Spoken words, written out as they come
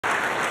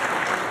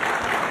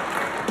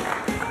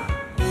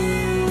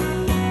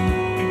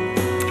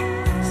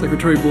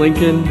Secretary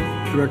Blinken,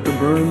 Director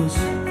Burns,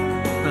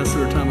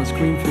 Ambassador Thomas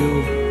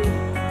Greenfield,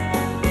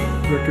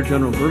 Director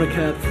General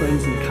Bernacat,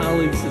 friends and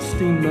colleagues,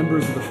 esteemed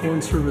members of the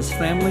Foreign Service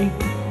family,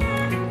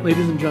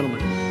 ladies and gentlemen,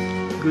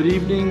 good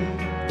evening,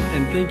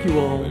 and thank you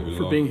all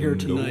for being here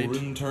tonight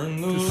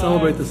to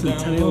celebrate the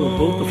centennial of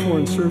both the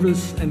Foreign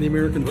Service and the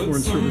American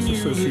Foreign Service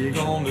Association.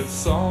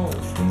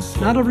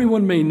 Not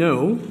everyone may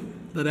know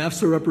that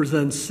AFSA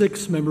represents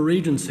 6 member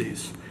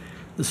agencies: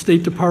 the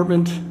State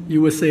Department,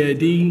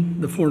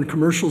 USAID, the Foreign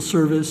Commercial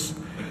Service,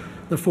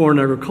 the Foreign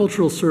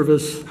Agricultural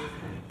Service,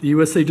 the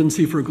U.S.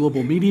 Agency for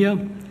Global Media,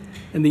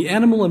 and the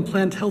Animal and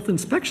Plant Health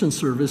Inspection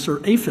Service, or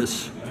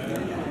APHIS.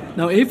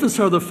 Now, APHIS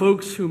are the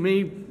folks who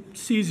may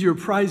seize your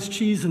prized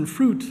cheese and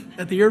fruit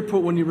at the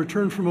airport when you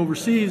return from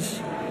overseas,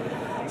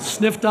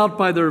 sniffed out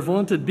by their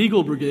vaunted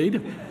Beagle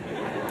Brigade.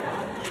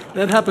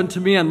 That happened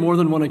to me on more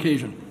than one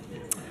occasion.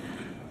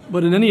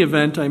 But in any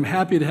event, I'm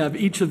happy to have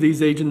each of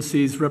these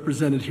agencies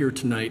represented here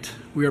tonight.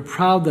 We are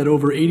proud that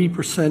over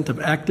 80% of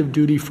active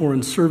duty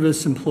Foreign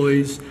Service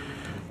employees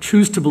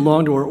choose to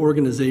belong to our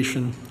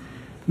organization,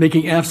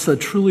 making AFSA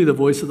truly the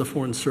voice of the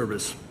Foreign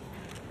Service.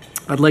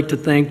 I'd like to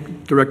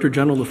thank Director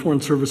General of the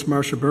Foreign Service,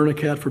 Marcia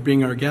Bernacat, for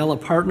being our Gala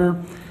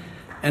partner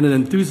and an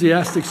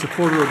enthusiastic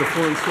supporter of the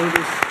Foreign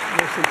Service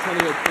and our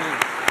centennial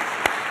plans.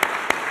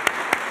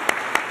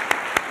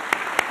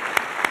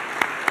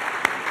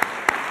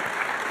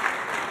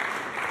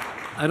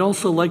 I'd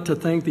also like to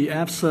thank the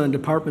AFSA and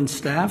department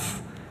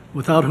staff,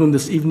 without whom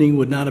this evening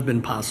would not have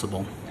been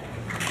possible.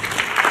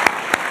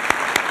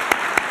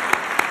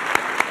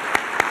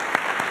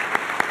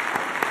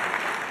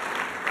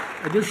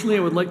 Additionally, I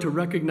would like to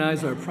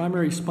recognize our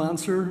primary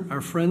sponsor, our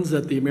friends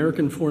at the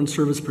American Foreign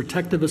Service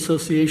Protective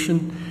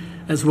Association,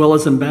 as well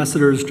as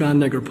Ambassadors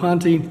John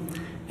Negroponte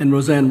and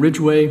Roseanne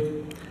Ridgway,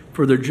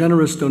 for their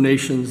generous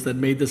donations that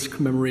made this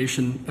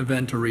commemoration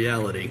event a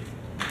reality.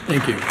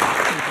 Thank you.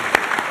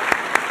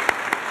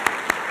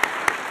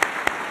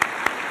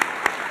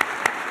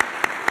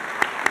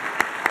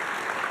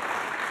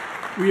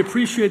 We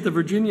appreciate the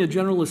Virginia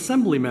General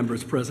Assembly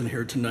members present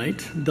here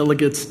tonight,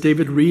 Delegates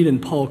David Reed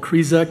and Paul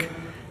Krizek,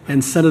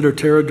 and Senator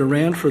Tara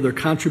Durant, for their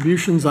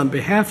contributions on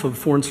behalf of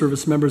Foreign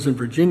Service members in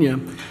Virginia,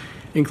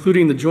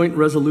 including the joint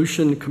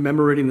resolution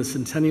commemorating the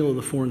centennial of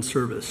the Foreign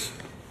Service.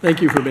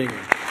 Thank you for being here.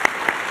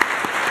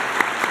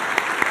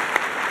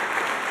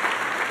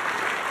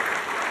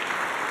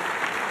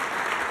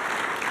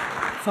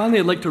 Finally,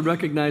 I'd like to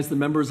recognize the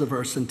members of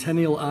our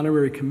Centennial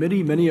Honorary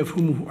Committee, many of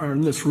whom are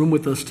in this room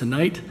with us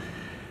tonight.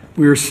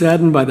 We are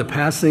saddened by the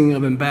passing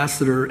of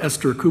Ambassador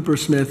Esther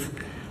Coopersmith,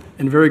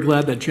 and very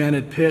glad that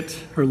Janet Pitt,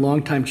 her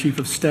longtime Chief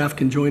of Staff,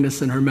 can join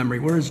us in her memory.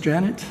 Where is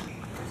Janet?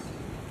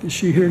 Is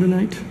she here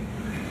tonight?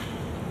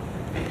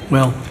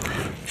 Well,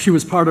 she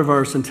was part of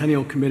our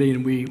Centennial Committee,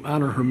 and we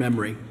honor her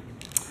memory.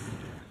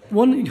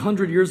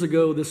 100 years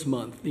ago this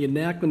month, the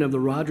enactment of the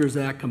Rogers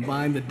Act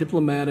combined the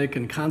diplomatic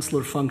and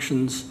consular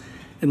functions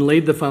and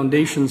laid the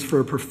foundations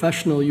for a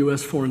professional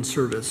U.S. Foreign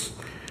Service.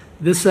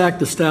 This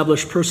act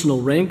established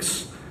personal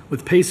ranks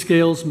with pay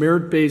scales,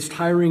 merit-based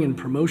hiring and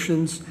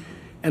promotions,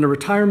 and a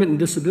retirement and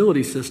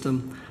disability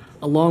system,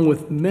 along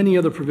with many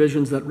other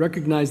provisions that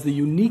recognize the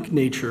unique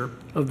nature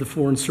of the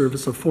Foreign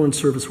Service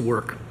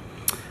work.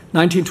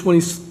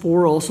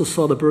 1924 also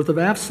saw the birth of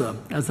AFSA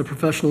as the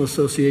professional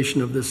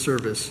association of this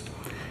service.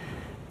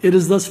 It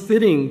is thus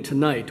fitting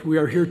tonight we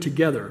are here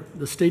together,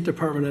 the State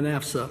Department and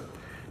AFSA,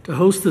 to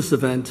host this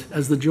event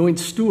as the joint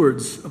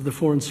stewards of the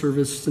Foreign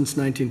Service since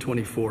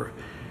 1924.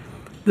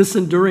 This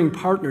enduring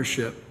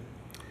partnership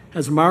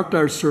has marked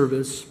our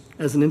service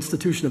as an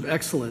institution of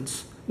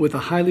excellence with a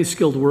highly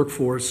skilled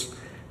workforce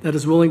that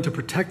is willing to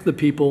protect the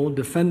people,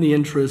 defend the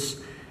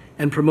interests,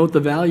 and promote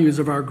the values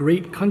of our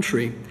great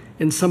country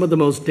in some of the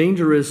most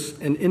dangerous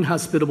and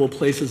inhospitable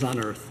places on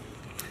earth.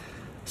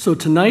 So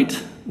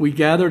tonight, we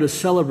gather to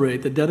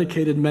celebrate the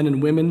dedicated men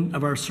and women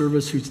of our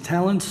service whose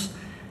talents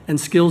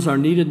and skills are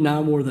needed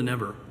now more than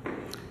ever.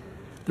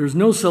 There's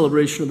no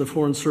celebration of the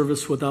Foreign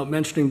Service without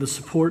mentioning the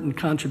support and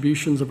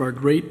contributions of our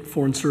great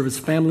Foreign Service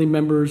family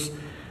members,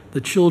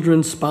 the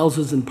children,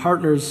 spouses, and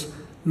partners,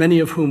 many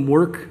of whom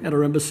work at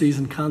our embassies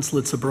and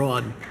consulates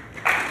abroad.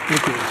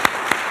 Thank you.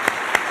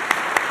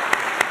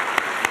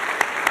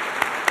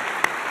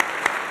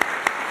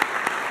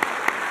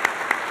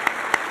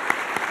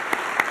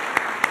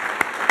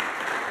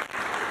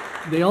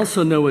 They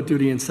also know what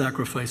duty and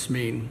sacrifice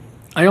mean.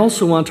 I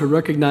also want to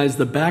recognize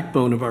the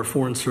backbone of our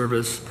Foreign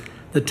Service,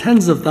 the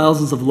tens of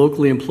thousands of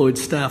locally employed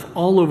staff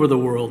all over the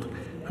world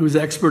whose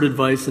expert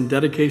advice and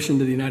dedication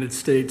to the United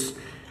States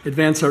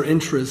advance our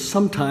interests,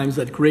 sometimes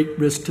at great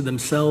risk to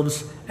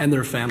themselves and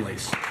their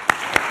families.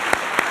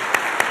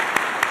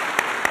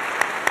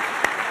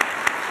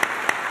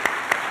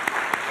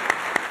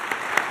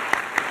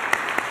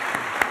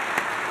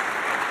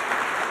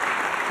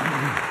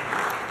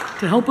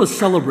 To help us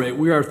celebrate,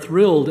 we are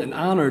thrilled and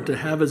honored to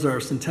have as our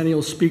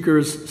centennial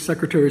speakers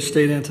Secretary of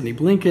State Antony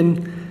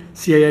Blinken,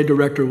 CIA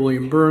Director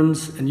William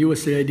Burns, and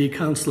USAID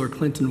Counselor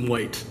Clinton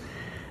White.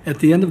 At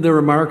the end of their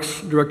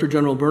remarks, Director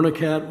General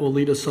Bernacat will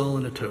lead us all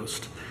in a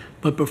toast.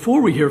 But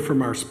before we hear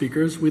from our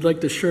speakers, we'd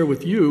like to share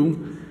with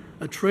you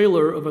a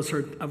trailer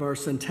of our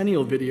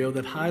centennial video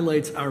that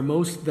highlights our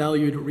most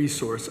valued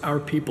resource, our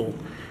people.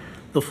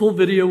 The full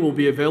video will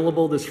be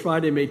available this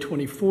Friday, May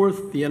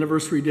 24th, the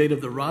anniversary date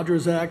of the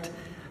Rogers Act,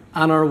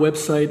 on our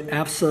website,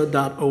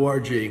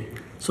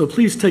 afsa.org. So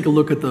please take a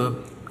look at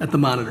the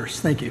monitors.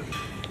 Thank you.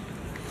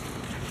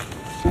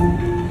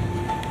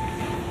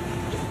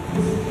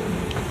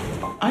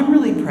 I'm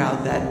really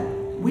proud that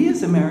we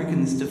as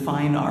Americans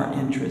define our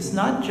interests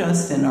not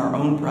just in our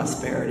own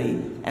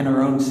prosperity and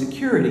our own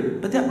security,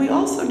 but that we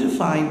also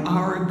define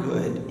our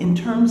good in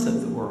terms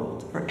of the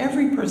world. For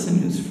every person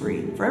who's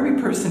free, for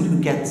every person who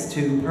gets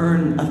to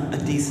earn a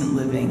decent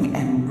living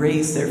and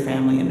raise their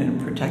family in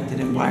a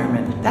protected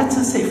environment, that's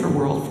a safer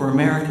world for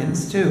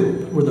Americans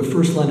too. We're the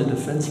first line of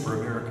defense for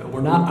America. We're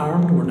not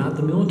armed, we're not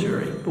the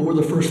military, but we're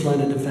the first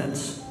line of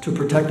defense to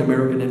protect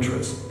American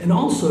interests and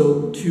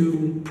also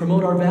to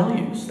promote our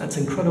values. That's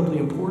incredibly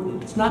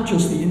important. It's not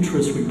just the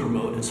interests we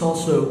promote, it's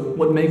also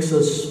what makes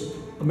us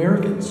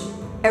Americans.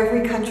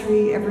 Every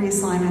country, every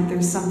assignment,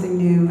 there's something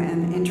new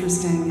and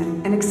interesting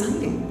and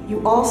exciting.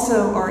 You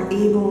also are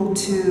able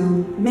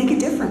to make a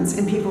difference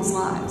in people's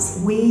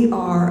lives. We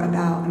are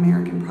about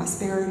American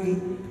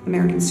prosperity,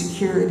 American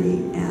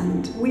security,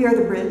 and we are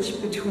the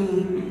bridge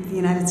between the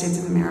United States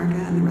of America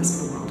and the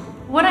rest of the world.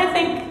 What I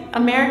think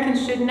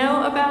Americans should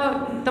know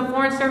about the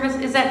Foreign Service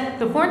is that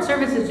the Foreign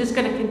Service is just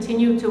going to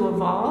continue to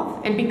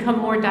evolve and become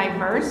more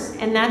diverse,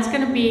 and that's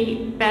going to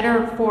be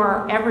better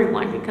for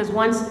everyone, because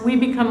once we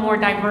become more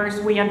diverse,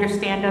 we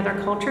understand other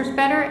cultures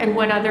better and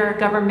what other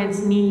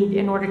governments need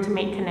in order to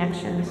make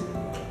connections.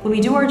 When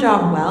we do our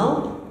job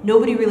well,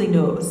 nobody really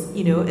knows,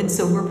 and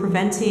so we're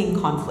preventing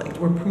conflict.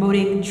 We're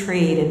promoting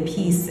trade and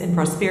peace and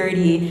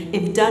prosperity.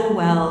 If done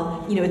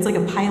well, it's like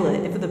a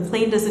pilot. If the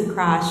plane doesn't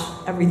crash,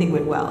 everything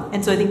went well.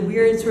 And so I think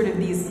we're sort of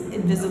these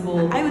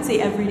invisible, I would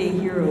say everyday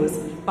heroes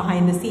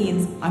behind the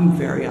scenes. I'm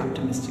very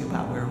optimistic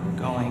about where we're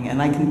going,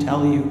 and I can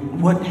tell you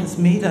what has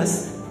made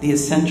us the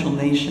essential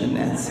nation,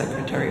 as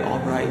Secretary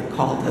Albright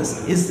called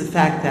us, is the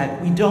fact that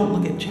we don't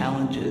look at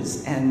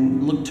challenges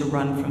and look to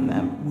run from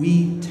them.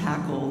 We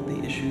tackle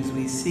the issues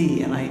we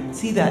see, and I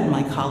see that in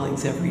my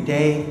colleagues every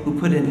day who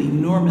put in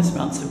enormous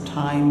amounts of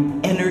time,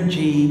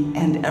 energy,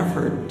 and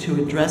effort to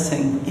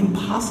addressing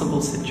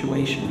impossible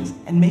situations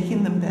and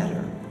making them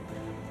better.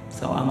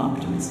 So I'm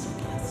optimistic,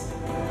 yes.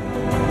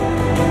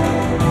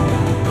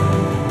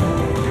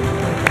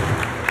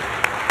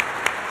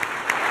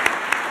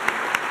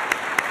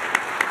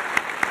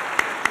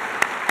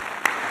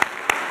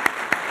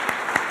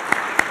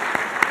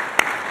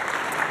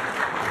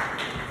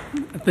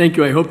 Thank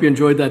you. I hope you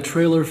enjoyed that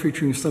trailer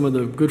featuring some of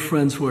the good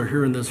friends who are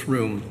here in this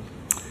room.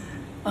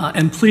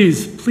 And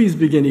please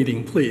begin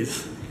eating,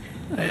 please.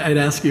 I'd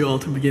ask you all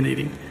to begin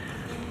eating.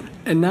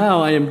 And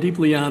now I am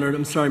deeply honored.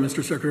 I'm sorry,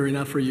 Mr. Secretary,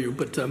 not for you,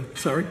 but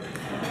sorry.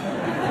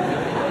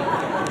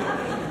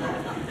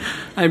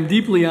 I'm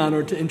deeply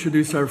honored to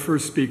introduce our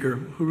first speaker,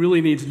 who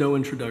really needs no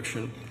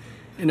introduction,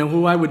 and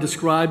who I would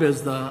describe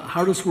as the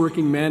hardest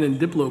working man in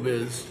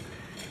Diplobiz.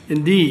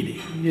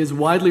 Indeed, he is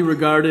widely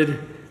regarded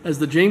as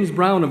the James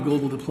Brown of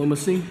global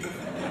diplomacy,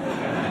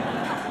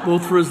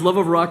 both for his love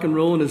of rock and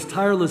roll and his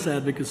tireless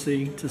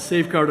advocacy to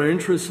safeguard our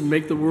interests and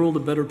make the world a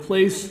better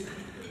place.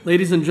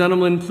 Ladies and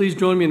gentlemen, please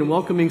join me in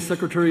welcoming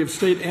Secretary of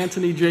State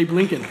Antony J.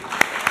 Blinken.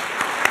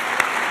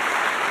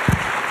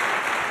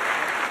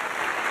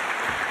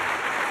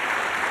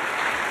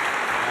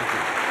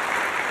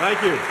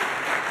 Thank you.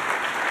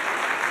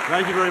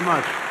 Thank you very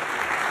much.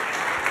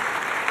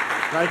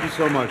 Thank you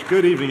so much.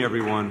 Good evening,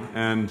 everyone.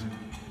 And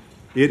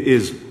it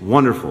is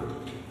wonderful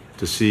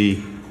to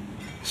see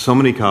so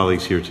many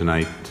colleagues here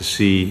tonight, to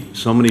see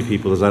so many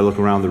people as I look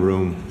around the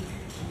room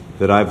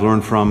that I've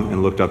learned from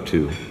and looked up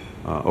to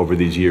over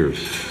these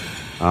years.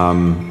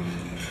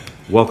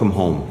 Welcome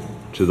home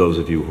to those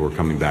of you who are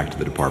coming back to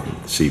the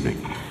department this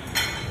evening.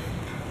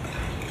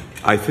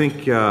 I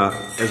think,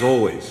 as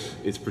always,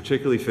 it's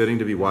particularly fitting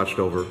to be watched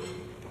over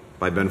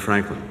by Ben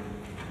Franklin,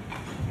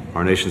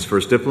 our nation's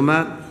first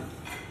diplomat,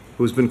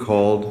 who's been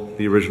called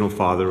the original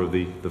father of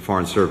the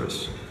Foreign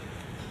Service.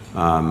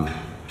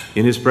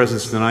 In his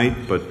presence tonight,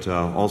 but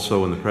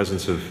also in the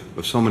presence of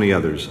so many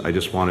others, I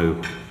just want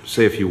to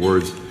say a few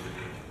words,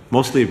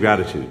 mostly of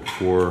gratitude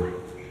for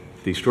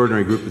the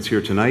extraordinary group that's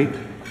here tonight,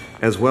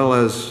 as well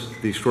as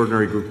the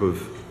extraordinary group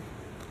of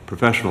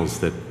professionals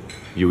that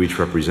you each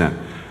represent.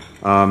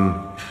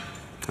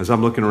 As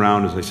I'm looking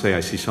around, as I say,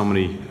 I see so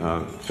many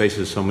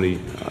faces, so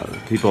many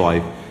people.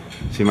 I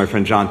see my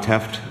friend John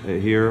Teft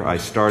here. I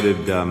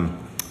started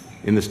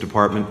in this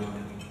department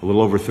a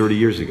little over 30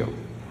 years ago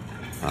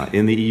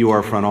in the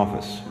EUR front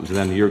office. It was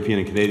then European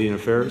and Canadian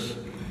Affairs.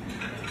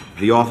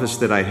 The office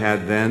that I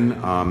had then,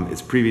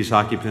 its previous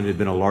occupant had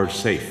been a large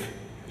safe.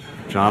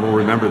 John will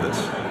remember this.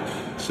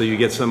 So you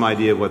get some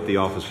idea of what the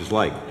office was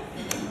like.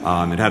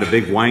 It had a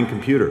big Wang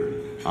computer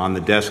on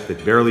the desk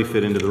that barely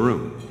fit into the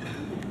room.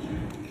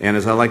 And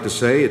as I like to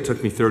say, it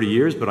took me 30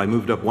 years, but I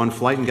moved up one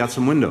flight and got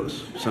some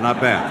windows, so not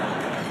bad.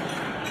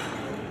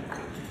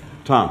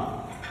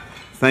 Tom.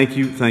 thank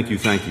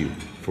you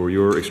for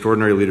your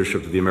extraordinary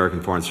leadership of the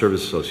American Foreign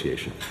Service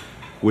Association,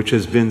 which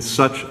has been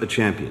such a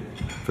champion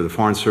for the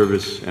Foreign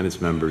Service and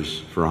its members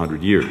for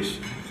 100 years.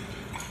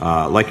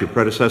 Like your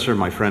predecessor,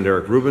 my friend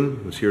Eric Rubin,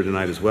 who's here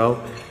tonight as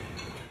well,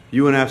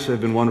 you and AFSA have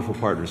been wonderful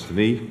partners to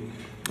me,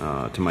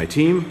 to my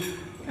team,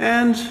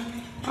 and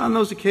on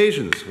those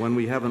occasions when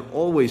we haven't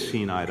always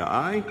seen eye to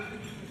eye,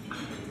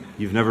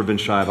 you've never been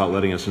shy about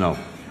letting us know.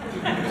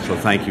 So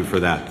thank you for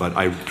that, but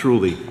I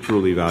truly,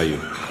 truly value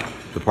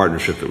the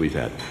partnership that we've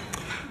had.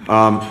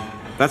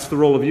 That's the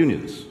role of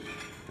unions,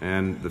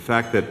 and the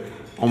fact that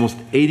almost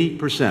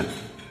 80%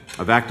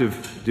 of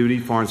active duty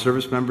Foreign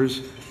Service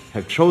members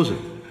have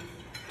chosen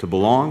to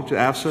belong to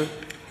AFSA,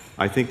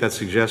 I think that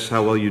suggests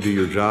how well you do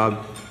your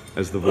job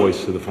as the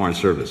voice of the Foreign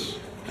Service,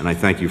 and I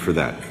thank you for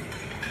that.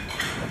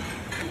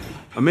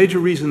 A major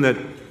reason that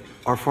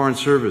our Foreign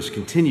Service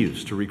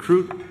continues to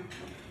recruit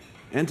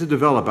and to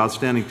develop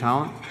outstanding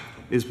talent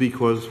is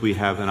because we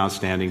have an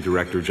outstanding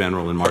Director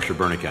General in Marsha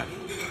Bernicat.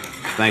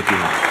 Thank you,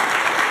 Marsha.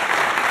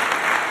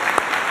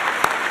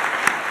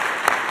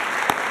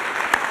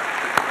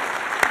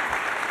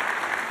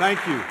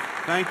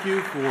 Thank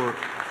you for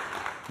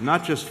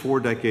not just 4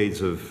 decades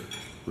of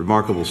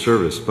remarkable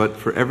service, but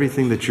for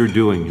everything that you're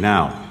doing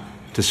now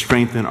to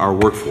strengthen our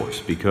workforce,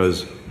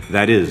 because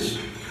that is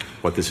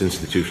what this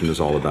institution is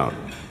all about.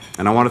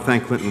 And I want to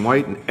thank Clinton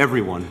White and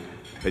everyone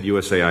at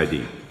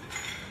USAID.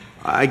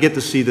 I get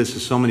to see this,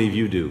 as so many of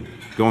you do,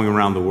 going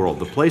around the world.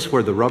 The place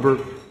where the rubber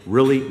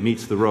really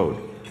meets the road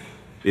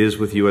is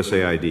with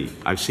USAID.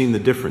 I've seen the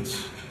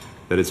difference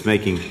that it's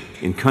making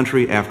in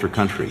country after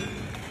country,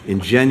 in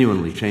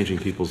genuinely changing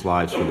people's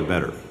lives for the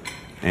better,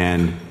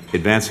 and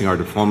advancing our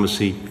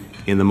diplomacy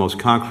in the most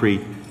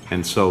concrete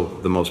and so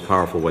the most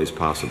powerful ways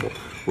possible.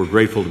 We're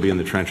grateful to be in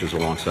the trenches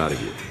alongside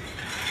of you.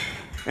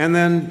 And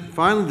then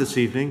finally this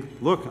evening,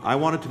 look, I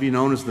wanted to be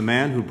known as the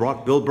man who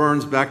brought Bill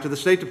Burns back to the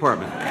State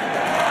Department.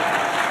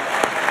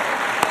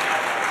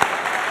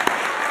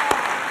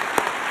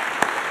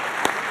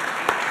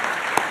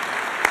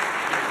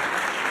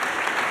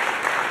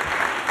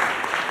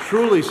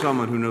 Truly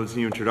someone who knows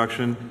the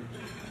introduction,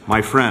 my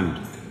friend,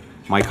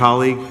 my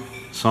colleague,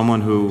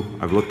 someone who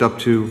I've looked up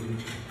to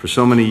for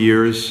so many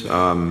years.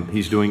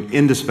 He's doing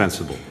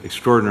indispensable,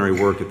 extraordinary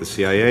work at the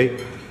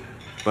CIA.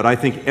 But I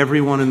think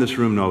everyone in this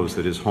room knows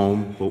that his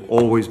home will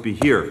always be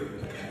here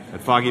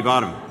at Foggy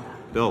Bottom.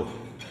 Bill,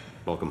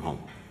 welcome home.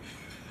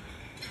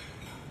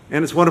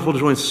 And it's wonderful to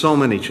join so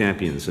many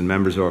champions and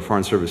members of our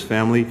Foreign Service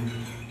family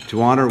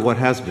to honor what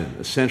has been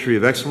a century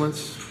of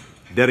excellence,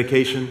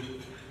 dedication,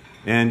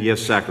 and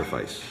yes,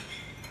 sacrifice.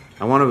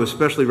 I want to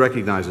especially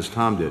recognize, as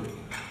Tom did,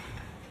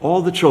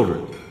 all the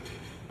children,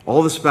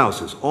 all the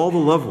spouses, all the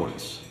loved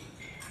ones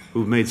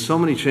who've made so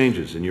many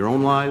changes in your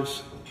own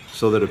lives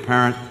so that a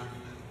parent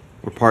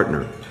or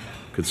partner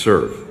could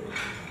serve.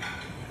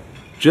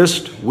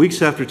 Just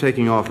weeks after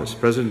taking office,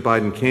 President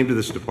Biden came to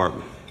this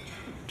department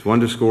to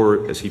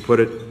underscore, as he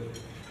put it,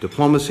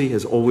 diplomacy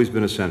has always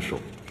been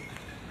essential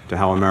to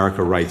how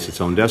America writes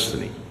its own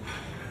destiny.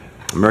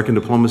 American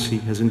diplomacy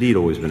has indeed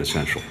always been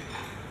essential,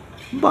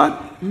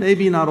 but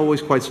maybe not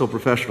always quite so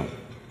professional.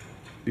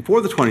 Before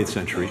the 20th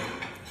century,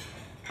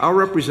 our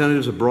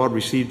representatives abroad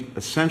received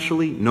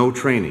essentially no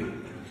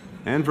training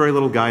and very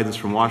little guidance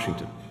from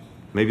Washington.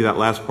 Maybe that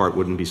last part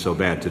wouldn't be so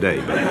bad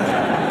today. But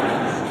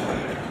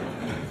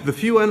the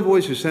few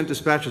envoys who sent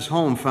dispatches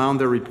home found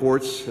their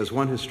reports, as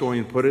one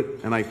historian put it,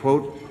 and I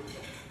quote,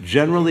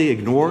 generally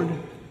ignored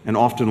and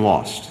often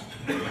lost.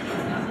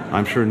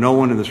 I'm sure no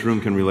one in this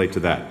room can relate to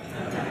that.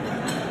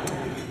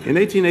 In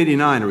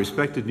 1889, a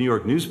respected New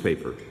York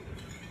newspaper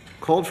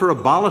called for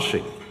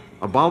abolishing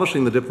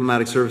the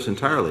diplomatic service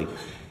entirely,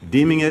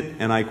 deeming it,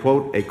 and I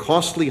quote, a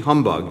costly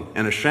humbug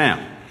and a sham.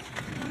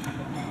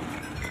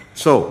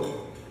 So,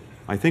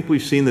 I think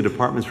we've seen the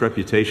department's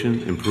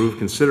reputation improve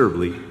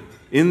considerably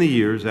in the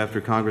years after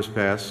Congress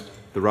passed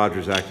the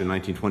Rogers Act in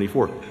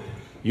 1924,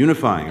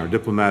 unifying our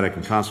diplomatic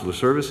and consular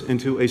service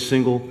into a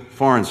single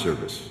foreign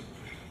service,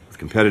 with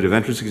competitive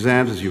entrance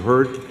exams, as you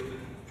heard,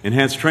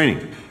 enhanced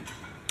training,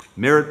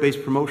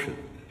 merit-based promotion,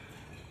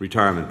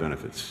 retirement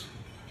benefits.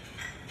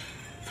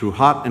 Through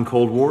hot and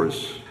cold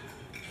wars,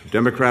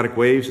 democratic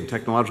waves and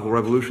technological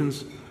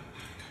revolutions,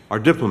 our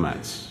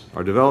diplomats,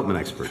 our development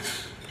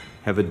experts,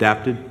 have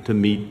adapted to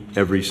meet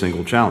every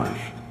single challenge.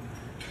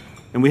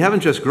 And we haven't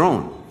just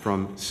grown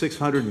from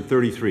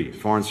 633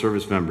 Foreign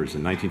Service members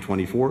in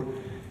 1924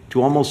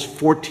 to almost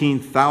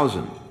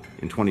 14,000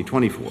 in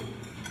 2024.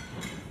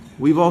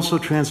 We've also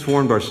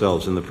transformed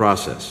ourselves in the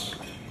process.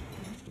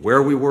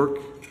 Where we work,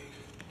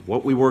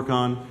 what we work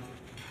on,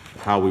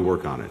 how we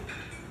work on it.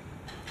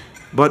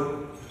 But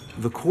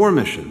the core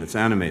mission that's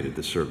animated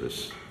this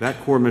service, that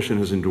core mission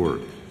has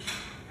endured,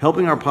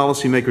 helping our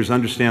policymakers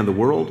understand the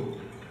world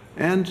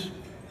and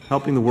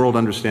helping the world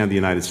understand the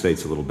United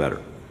States a little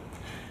better,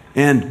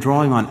 and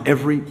drawing on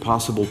every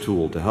possible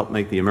tool to help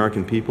make the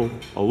American people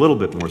a little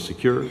bit more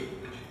secure,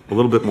 a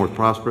little bit more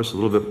prosperous, a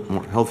little bit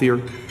more healthier,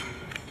 a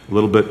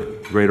little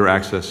bit greater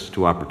access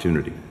to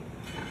opportunity.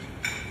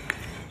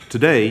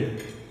 Today,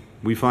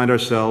 we find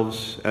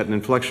ourselves at an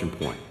inflection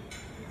point.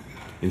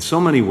 In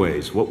so many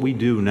ways, what we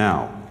do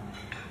now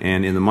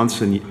and in the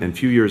months and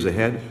few years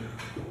ahead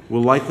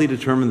will likely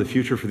determine the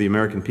future for the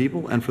American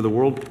people and for the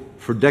world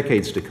for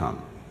decades to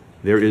come.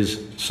 There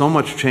is so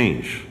much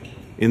change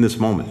in this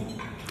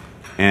moment,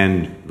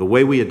 and the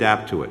way we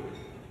adapt to it,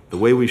 the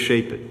way we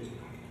shape it,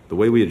 the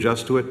way we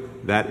adjust to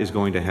it, that is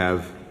going to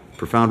have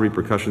profound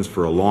repercussions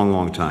for a long,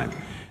 long time.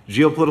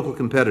 Geopolitical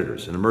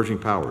competitors and emerging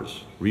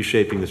powers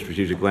reshaping the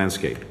strategic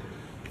landscape.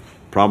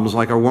 Problems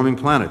like our warming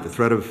planet, the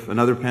threat of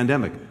another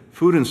pandemic,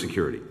 food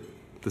insecurity,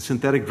 the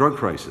synthetic drug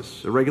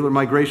crisis, irregular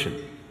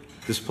migration,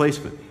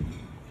 displacement.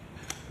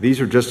 These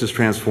are just as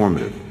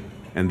transformative,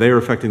 and they are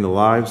affecting the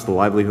lives, the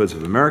livelihoods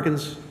of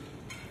Americans,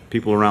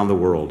 people around the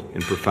world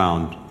in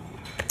profound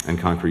and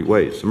concrete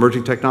ways.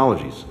 Emerging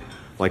technologies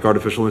like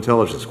artificial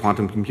intelligence,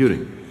 quantum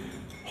computing,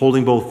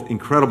 holding both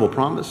incredible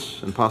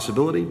promise and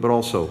possibility, but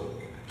also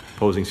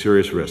posing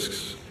serious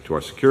risks to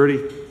our security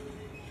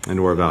and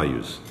to our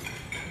values.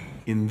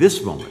 In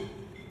this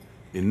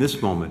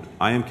moment,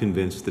 I am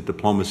convinced that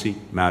diplomacy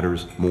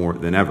matters more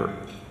than ever,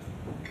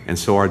 and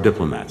so our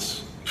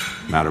diplomats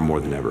matter more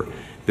than ever.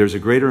 There's a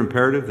greater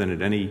imperative than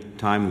at any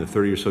time in the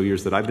 30 or so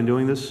years that I've been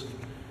doing this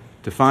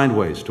to find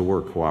ways to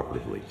work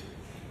cooperatively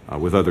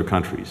with other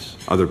countries,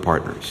 other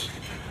partners.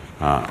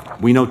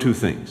 We know two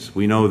things.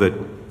 We know that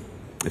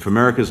if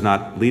America is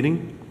not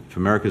leading, if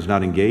America is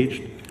not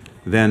engaged,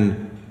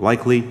 then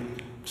likely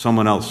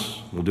someone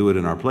else will do it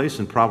in our place,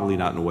 and probably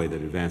not in a way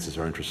that advances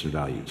our interests and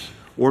values.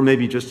 Or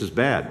maybe just as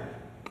bad,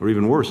 or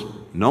even worse,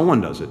 no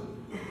one does it,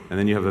 and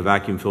then you have a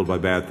vacuum filled by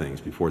bad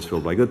things before it's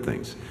filled by good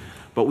things.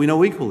 But we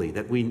know equally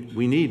that we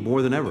need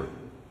more than ever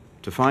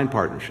to find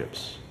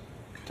partnerships,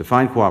 to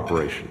find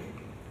cooperation,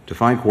 to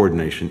find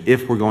coordination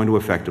if we're going to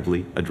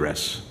effectively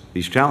address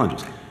these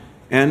challenges.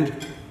 And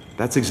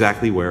that's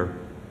exactly where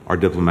our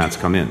diplomats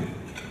come in.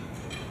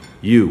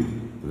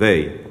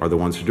 They are the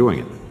ones who are doing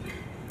it.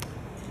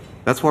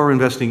 That's why we're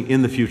investing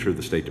in the future of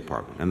the State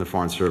Department and the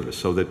Foreign Service,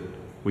 so that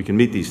we can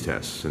meet these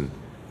tests and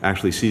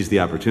actually seize the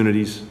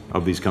opportunities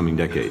of these coming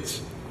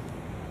decades.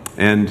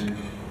 And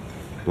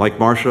like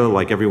Marcia,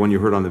 like everyone you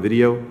heard on the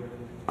video,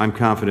 I'm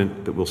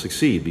confident that we'll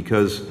succeed,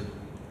 because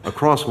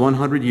across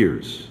 100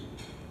 years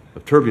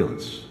of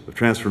turbulence, of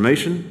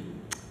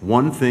transformation,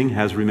 one thing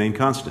has remained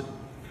constant.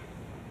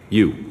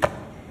 You,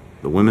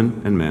 the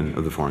women and men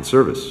of the Foreign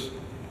Service.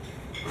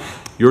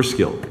 Your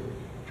skill,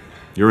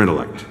 your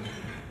intellect,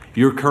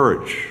 your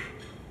courage,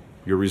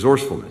 your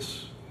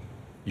resourcefulness,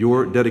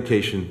 your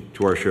dedication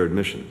to our shared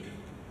mission.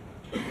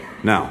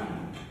 Now,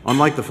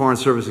 unlike the Foreign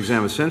Service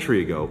exam a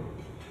century ago,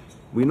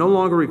 we no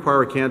longer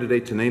require a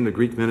candidate to name the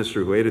Greek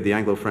minister who aided the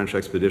Anglo-French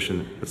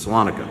expedition at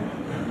Salonika.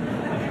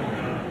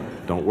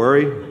 Don't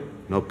worry,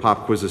 no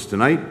pop quizzes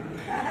tonight.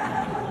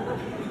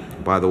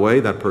 By the way,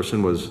 that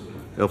person was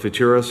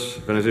Eleftherios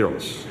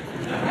Venizelos.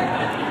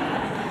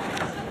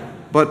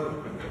 But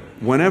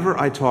whenever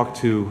I talk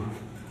to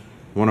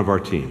one of our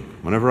team,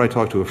 whenever I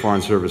talk to a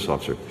Foreign Service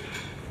officer,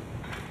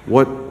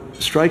 what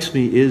strikes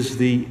me is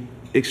the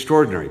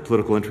extraordinary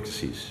political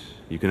intricacies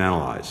you can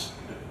analyze,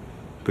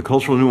 the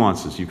cultural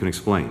nuances you can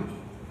explain,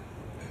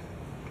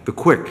 the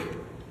quick,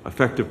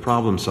 effective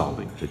problem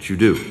solving that you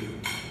do.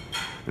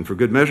 And for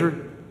good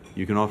measure,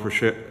 you can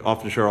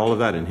often share all of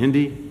that in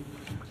Hindi,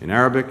 in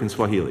Arabic, and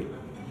Swahili.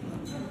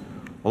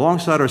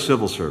 Alongside our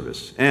civil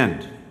service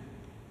and,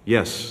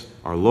 yes,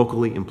 our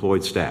locally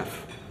employed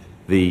staff,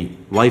 the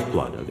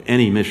lifeblood of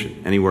any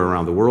mission anywhere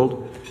around the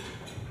world,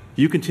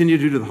 you continue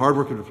to do the hard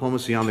work of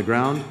diplomacy on the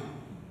ground,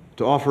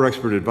 to offer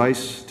expert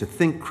advice, to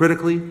think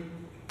critically,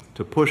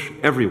 to push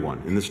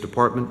everyone in this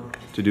department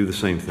to do the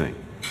same thing.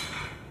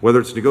 Whether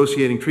it's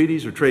negotiating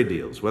treaties or trade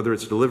deals, whether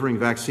it's delivering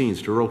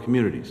vaccines to rural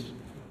communities,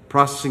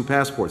 processing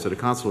passports at a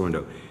consular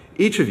window,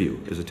 each of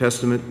you is a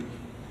testament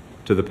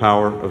to the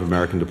power of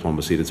American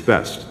diplomacy at its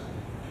best.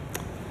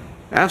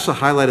 AFSA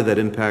highlighted that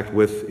impact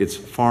with its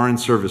Foreign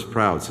Service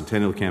Proud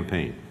Centennial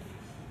Campaign,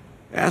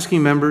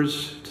 asking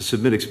members to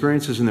submit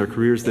experiences in their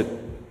careers that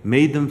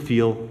made them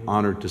feel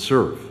honored to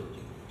serve.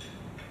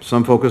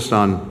 Some focused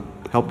on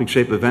helping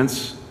shape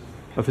events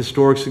of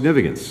historic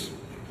significance,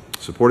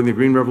 supporting the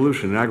Green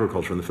Revolution and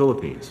agriculture in the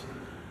Philippines,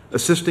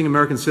 assisting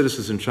American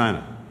citizens in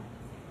China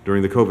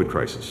during the COVID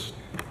crisis.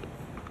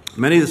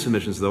 Many of the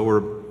submissions, though,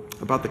 were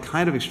about the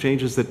kind of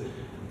exchanges that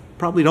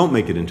probably don't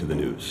make it into the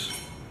news.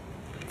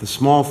 The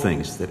small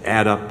things that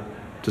add up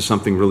to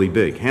something really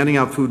big. Handing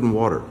out food and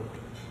water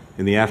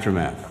in the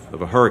aftermath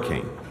of a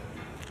hurricane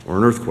or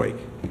an earthquake.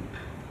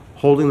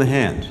 Holding the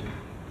hand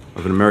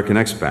of an American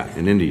expat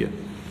in India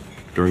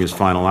during his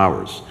final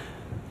hours.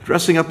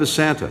 Dressing up as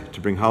Santa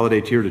to bring holiday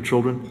cheer to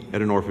children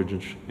at an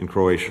orphanage in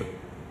Croatia.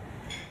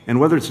 And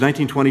whether it's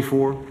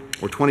 1924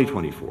 or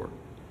 2024,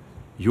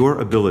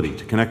 your ability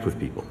to connect with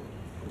people,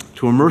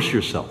 to immerse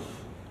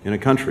yourself in a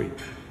country,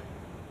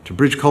 to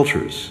bridge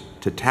cultures,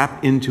 to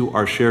tap into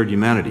our shared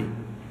humanity,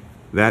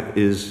 that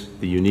is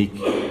the unique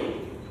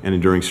and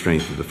enduring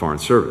strength of the Foreign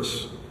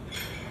Service.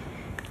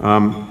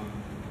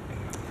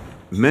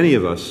 Many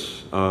of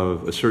us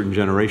of a certain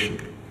generation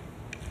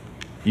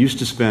used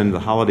to spend the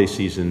holiday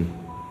season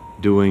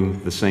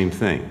doing the same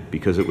thing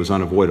because it was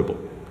unavoidable.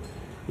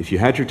 If you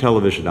had your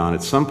television on,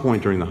 at some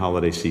point during the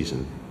holiday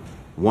season,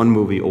 one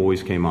movie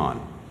always came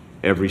on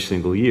every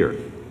single year.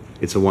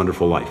 It's a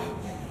Wonderful Life.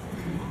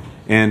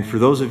 And for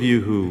those of you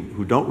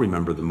who don't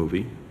remember the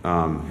movie,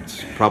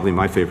 it's probably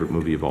my favorite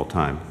movie of all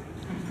time.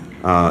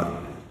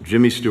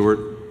 Jimmy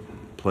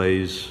Stewart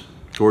plays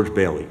George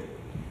Bailey.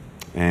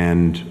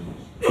 And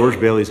George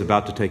Bailey's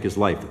about to take his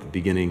life at the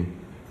beginning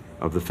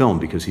of the film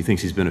because he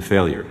thinks he's been a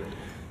failure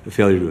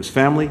to his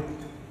family,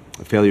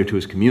 a failure to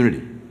his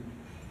community,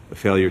 a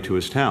failure to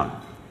his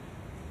town.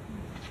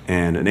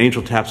 And an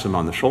angel taps him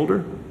on the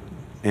shoulder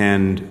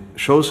and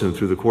shows him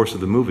through the course of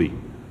the movie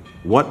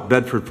what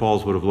Bedford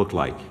Falls would have looked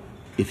like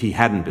if he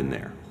hadn't been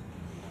there.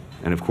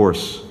 And of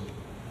course,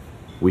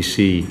 we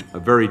see a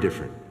very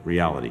different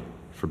reality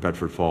for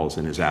Bedford Falls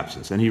in his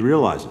absence. And he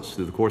realizes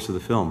through the course of the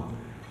film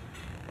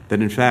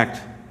that in fact,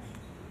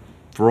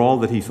 for all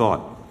that he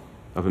thought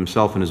of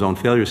himself and his own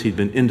failures, he'd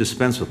been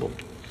indispensable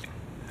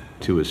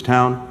to his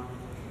town,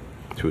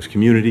 to his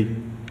community,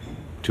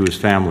 to his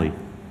family,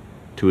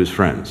 to his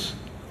friends.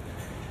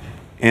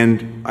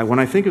 And when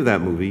I think of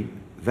that movie,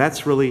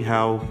 that's really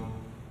how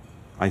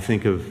I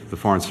think of the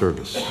Foreign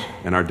Service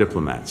and our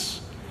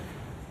diplomats,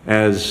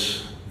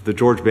 as the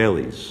George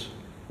Baileys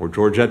or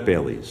Georgette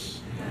Baileys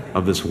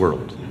of this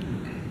world.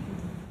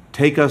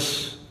 Take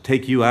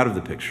you out of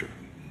the picture.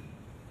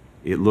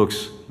 It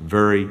looks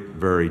very,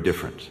 very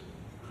different.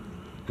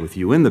 With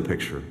you in the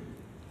picture,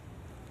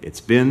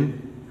 it's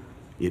been,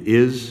 it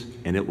is,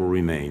 and it will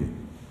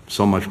remain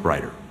so much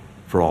brighter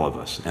for all of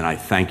us. And I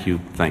thank you,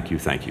 thank you,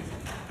 thank you.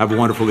 Have a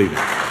wonderful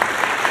evening.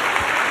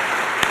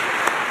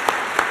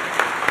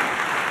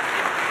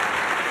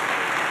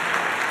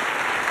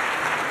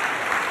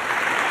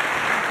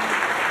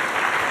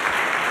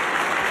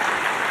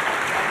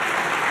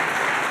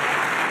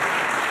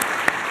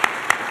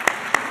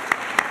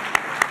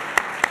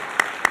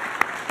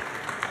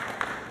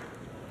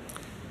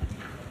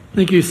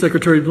 Thank you,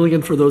 Secretary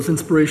Blinken, for those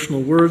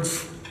inspirational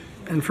words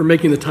and for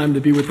making the time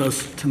to be with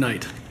us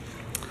tonight.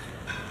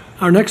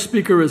 Our next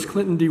speaker is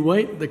Clinton D.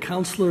 White, the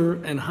counselor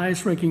and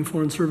highest-ranking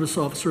Foreign Service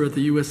officer at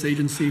the U.S.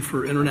 Agency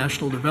for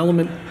International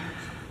Development.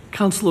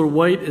 Counselor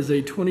White is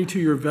a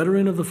 22-year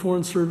veteran of the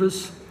Foreign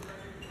Service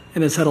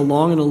and has had a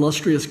long and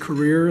illustrious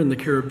career in the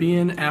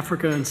Caribbean,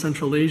 Africa, and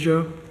Central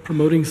Asia,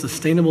 promoting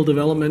sustainable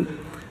development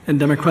and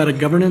democratic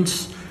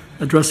governance,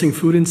 addressing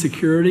food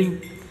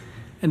insecurity,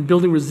 and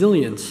building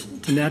resilience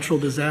to natural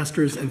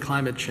disasters and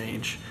climate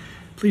change.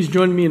 Please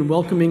join me in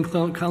welcoming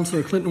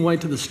Counselor Clinton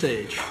White to the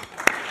stage.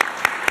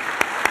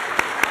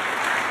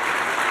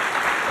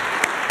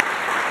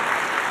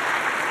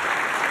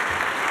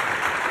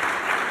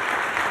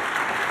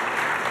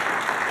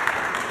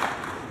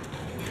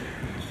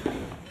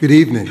 Good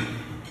evening.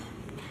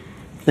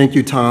 Thank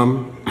you,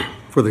 Tom,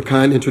 for the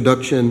kind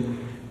introduction,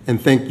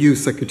 and thank you,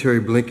 Secretary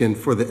Blinken,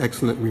 for the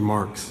excellent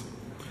remarks.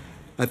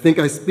 I think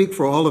I speak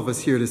for all of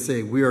us here to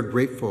say we are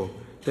grateful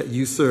that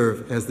you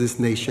serve as this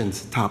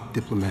nation's top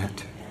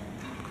diplomat.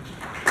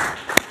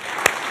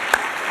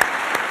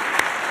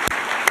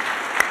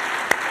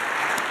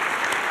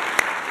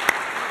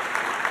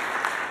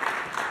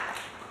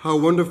 How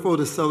wonderful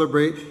to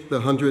celebrate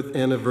the 100th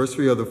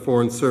anniversary of the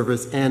Foreign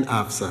Service and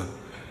AFSA.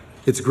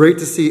 It's great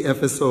to see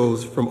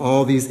FSOs from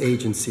all these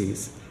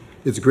agencies.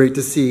 It's great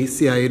to see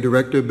CIA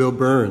Director Bill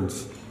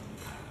Burns.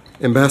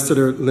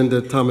 Ambassador Linda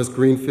Thomas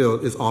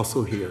Greenfield is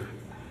also here.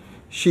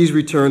 She's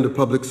returned to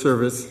public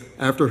service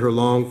after her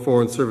long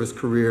Foreign Service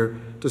career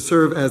to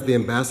serve as the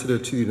ambassador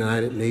to the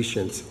United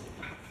Nations.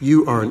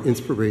 You are an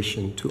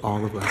inspiration to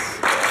all of us.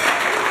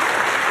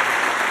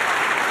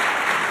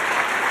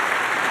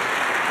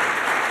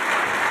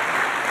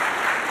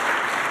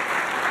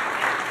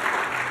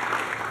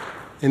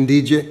 And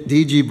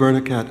DG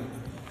Bernacat,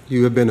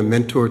 you have been a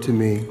mentor to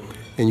me,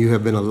 and you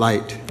have been a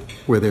light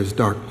where there's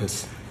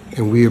darkness.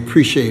 And we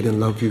appreciate and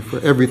love you for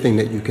everything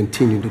that you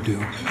continue to do.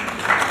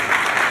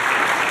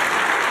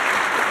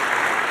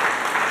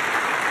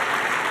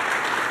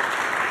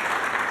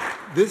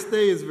 This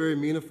day is very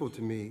meaningful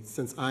to me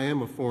since I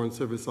am a Foreign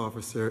Service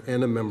officer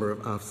and a member of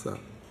AFSA.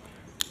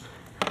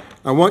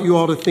 I want you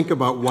all to think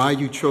about why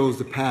you chose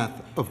the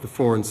path of the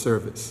Foreign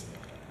Service.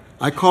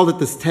 I call it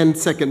this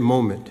 10-second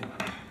moment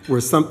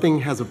where something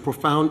has a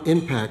profound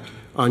impact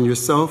on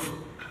yourself,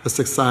 a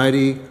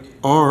society,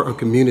 or a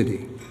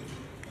community.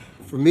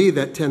 For me,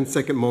 that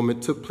 10-second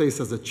moment took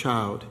place as a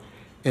child,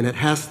 and it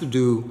has to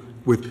do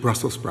with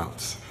Brussels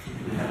sprouts.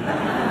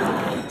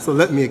 So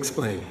let me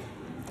explain.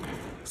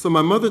 So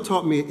my mother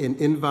taught me an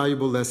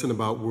invaluable lesson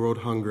about world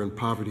hunger and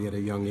poverty at a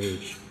young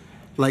age.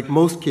 Like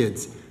most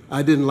kids,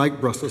 I didn't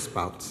like Brussels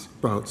sprouts.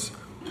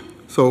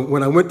 So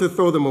when I went to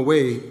throw them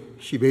away,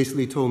 she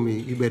basically told me,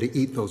 you better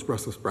eat those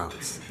Brussels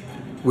sprouts,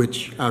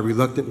 which I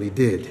reluctantly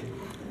did.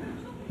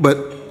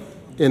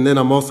 And then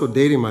I'm also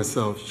dating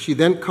myself. She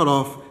then cut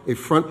off a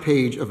front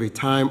page of a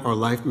Time or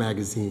Life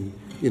magazine,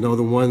 you know,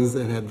 the ones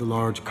that had the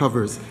large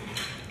covers.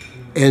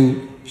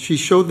 And she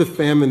showed the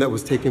famine that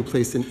was taking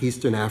place in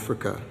Eastern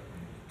Africa.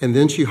 And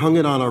then she hung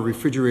it on our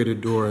refrigerator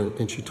door,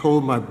 and she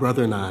told my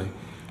brother and I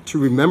to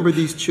remember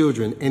these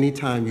children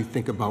anytime you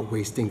think about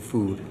wasting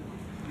food.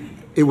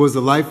 It was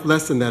a life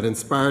lesson that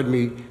inspired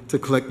me to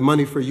collect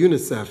money for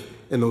UNICEF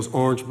in those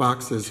orange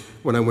boxes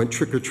when I went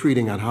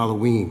trick-or-treating on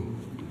Halloween.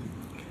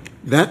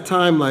 That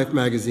Time Life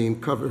magazine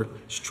cover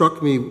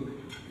struck me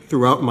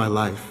throughout my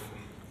life.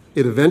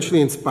 It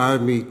eventually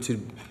inspired me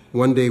to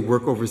one day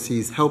work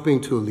overseas,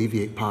 helping to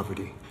alleviate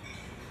poverty.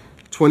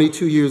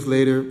 22 years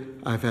later,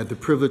 I've had the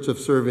privilege of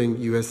serving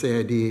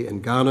USAID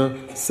in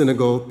Ghana,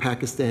 Senegal,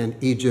 Pakistan,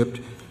 Egypt,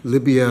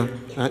 Libya,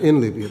 not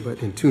in Libya,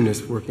 but in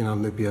Tunis, working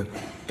on Libya,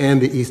 and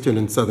the Eastern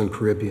and Southern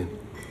Caribbean.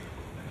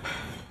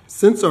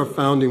 Since our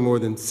founding more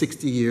than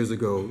 60 years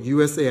ago,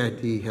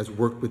 USAID has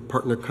worked with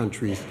partner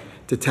countries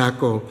to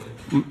tackle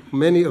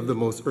many of the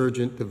most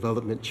urgent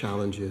development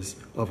challenges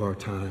of our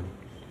time.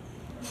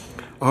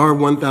 Our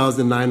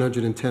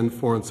 1,910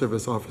 Foreign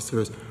Service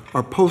officers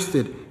are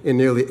posted in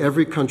nearly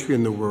every country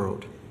in the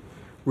world.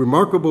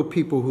 Remarkable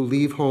people who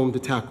leave home to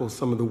tackle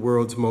some of the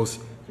world's most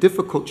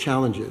difficult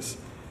challenges,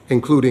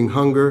 including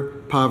hunger,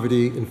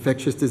 poverty,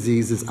 infectious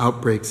diseases,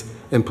 outbreaks,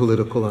 and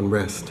political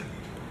unrest.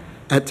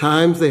 At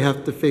times, they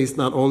have to face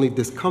not only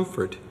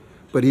discomfort,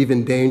 but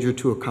even danger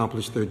to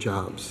accomplish their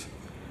jobs,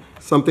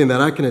 something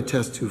that I can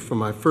attest to from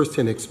my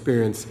firsthand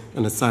experience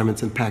on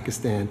assignments in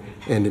Pakistan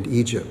and in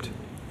Egypt.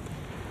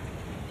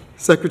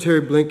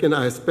 Secretary Blinken,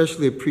 I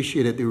especially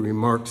appreciated the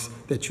remarks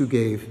that you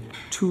gave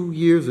 2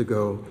 years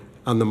ago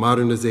on the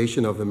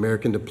modernization of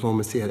American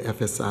diplomacy at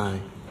FSI,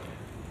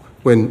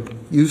 when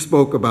you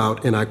spoke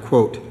about, and I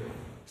quote,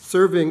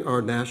 serving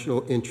our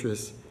national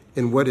interests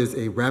in what is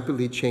a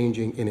rapidly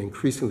changing and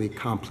increasingly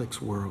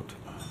complex world.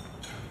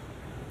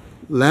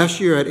 Last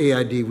year at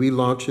AID, we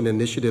launched an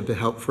initiative to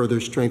help further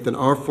strengthen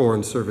our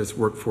Foreign Service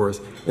workforce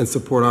and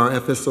support our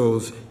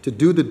FSOs to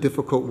do the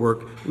difficult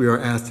work we are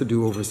asked to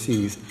do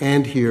overseas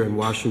and here in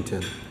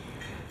Washington.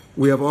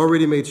 We have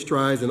already made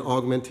strides in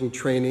augmenting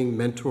training,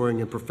 mentoring,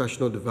 and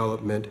professional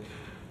development.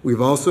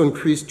 We've also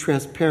increased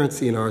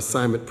transparency in our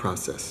assignment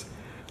process.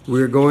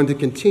 We are going to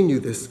continue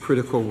this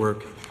critical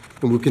work,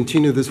 and we'll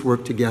continue this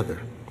work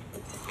together.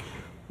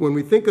 When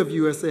we think of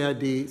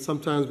USAID,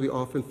 sometimes we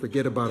often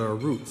forget about our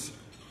roots,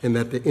 and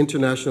that the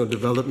international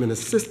development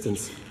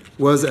assistance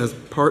was as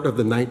part of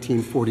the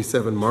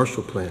 1947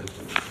 Marshall Plan,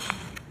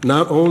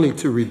 not only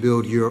to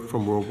rebuild Europe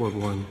from World War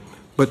I,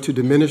 but to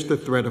diminish the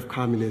threat of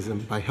communism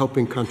by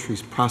helping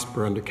countries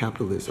prosper under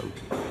capitalism.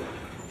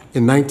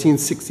 In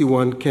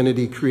 1961,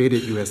 Kennedy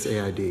created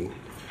USAID.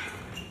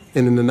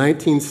 And in the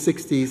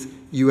 1960s,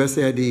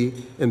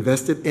 USAID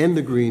invested in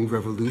the Green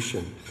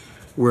Revolution,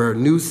 where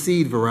new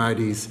seed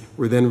varieties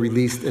were then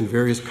released in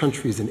various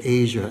countries in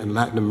Asia and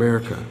Latin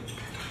America.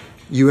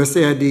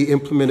 USAID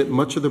implemented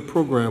much of the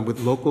program with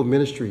local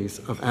ministries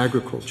of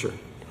agriculture.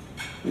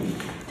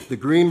 The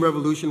Green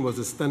Revolution was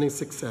a stunning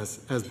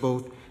success as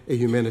both a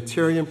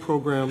humanitarian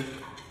program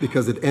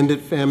because it ended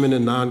famine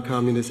in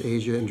non-communist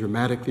Asia and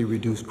dramatically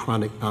reduced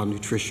chronic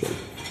malnutrition,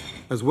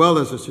 as well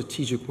as a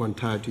strategic one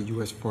tied to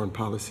U.S. foreign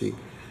policy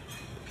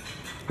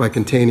by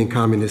containing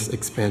communist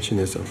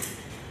expansionism.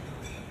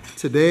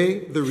 Today,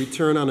 the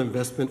return on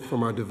investment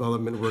from our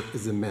development work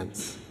is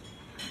immense.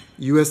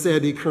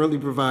 USAID currently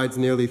provides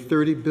nearly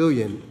 $30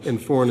 billion in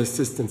foreign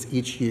assistance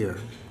each year.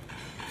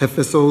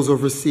 FSOs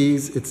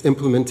overseas its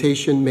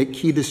implementation, make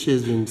key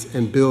decisions,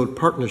 and build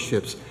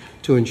partnerships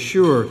to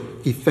ensure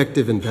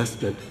effective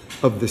investment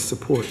of this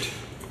support.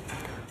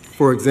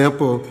 For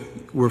example,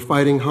 we're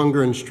fighting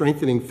hunger and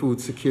strengthening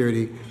food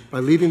security by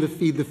leading the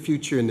Feed the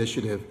Future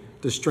initiative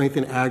to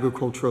strengthen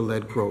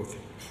agricultural-led growth,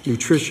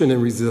 nutrition,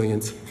 and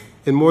resilience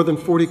in more than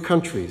 40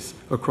 countries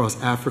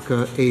across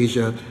Africa,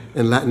 Asia,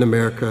 and Latin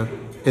America,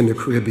 and the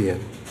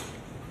Caribbean.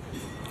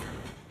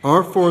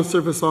 Our Foreign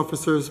Service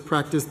officers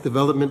practice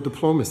development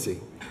diplomacy.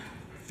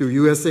 Through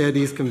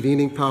USAID's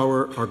convening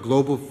power, our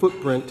global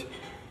footprint,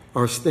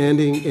 our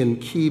standing in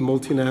key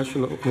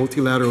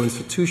multilateral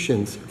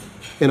institutions,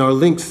 and our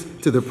links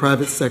to the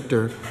private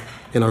sector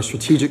and our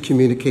strategic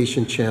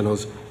communication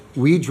channels,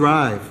 we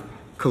drive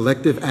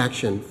collective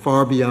action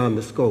far beyond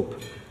the scope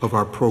of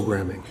our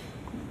programming.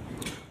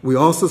 We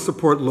also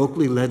support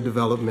locally led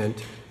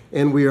development,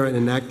 and we are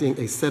enacting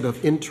a set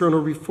of internal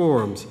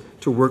reforms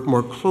to work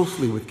more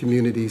closely with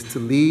communities to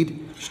lead,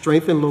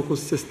 strengthen local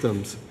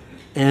systems,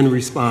 and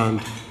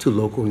respond to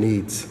local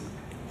needs.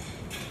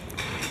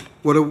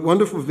 What a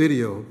wonderful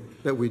video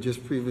that we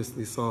just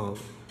previously saw.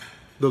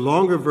 The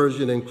longer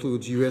version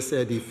includes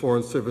USAID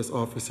Foreign Service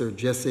Officer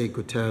Jesse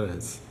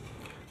Gutierrez,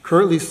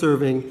 currently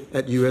serving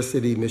at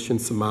USAID Mission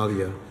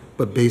Somalia,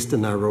 but based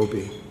in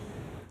Nairobi.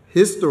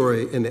 His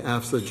story in the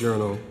AFSA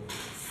Journal,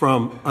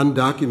 From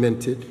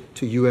Undocumented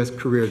to U.S.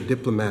 Career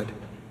Diplomat,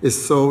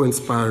 is so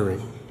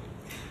inspiring.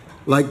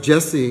 Like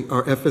Jesse,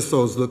 our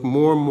FSOs look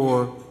more and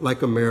more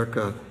like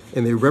America,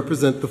 and they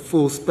represent the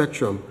full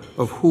spectrum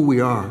of who we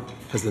are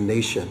as a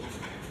nation.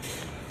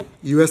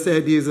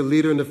 USAID is a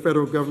leader in the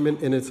federal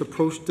government in its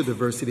approach to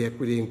diversity,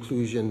 equity,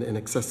 inclusion, and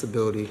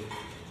accessibility,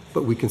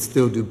 but we can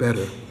still do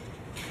better.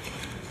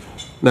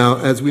 Now,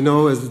 as we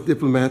know, as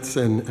diplomats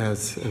and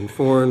as in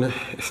foreign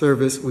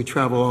service, we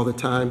travel all the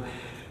time.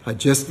 I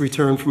just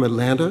returned from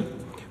Atlanta,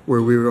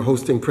 where we were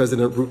hosting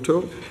President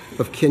Ruto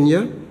of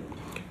Kenya.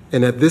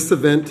 And at this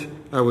event,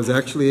 I was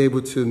actually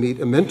able to meet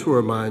a mentor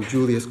of mine,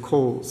 Julius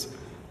Coles.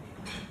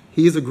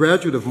 He is a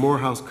graduate of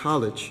Morehouse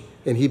College,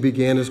 and he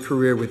began his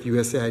career with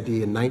USAID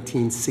in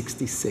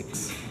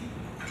 1966.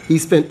 He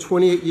spent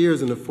 28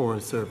 years in the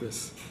Foreign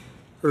Service.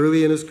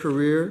 Early in his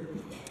career,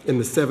 in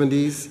the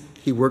 70s,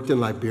 he worked in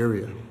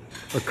Liberia,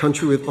 a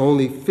country with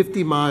only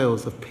 50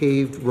 miles of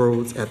paved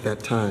roads at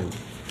that time.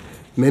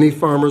 Many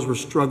farmers were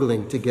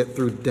struggling to get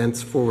through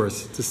dense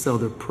forests to sell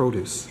their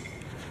produce.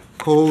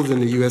 Coles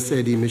and the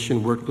USAID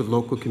mission worked with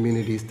local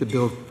communities to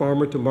build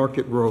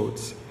farmer-to-market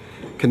roads,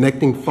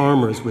 connecting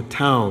farmers with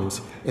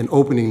towns and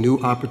opening new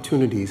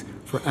opportunities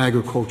for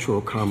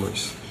agricultural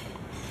commerce.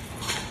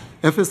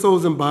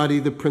 FSOs embody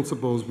the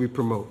principles we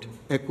promote,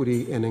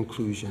 equity and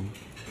inclusion,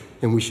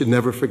 and we should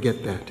never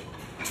forget that.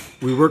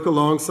 We work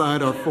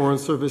alongside our Foreign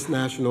Service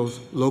nationals,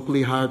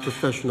 locally hired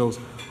professionals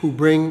who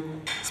bring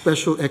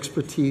special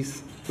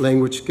expertise,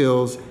 language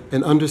skills,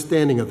 and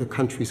understanding of the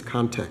country's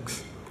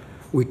context.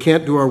 We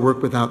can't do our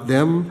work without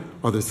them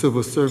or the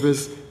civil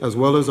service, as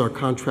well as our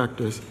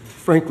contractors,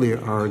 frankly,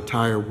 our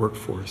entire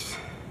workforce.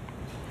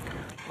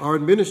 Our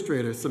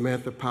administrator,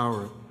 Samantha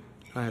Power,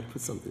 I had to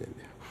put something in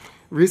there,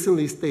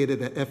 recently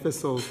stated that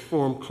FSOs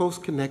form close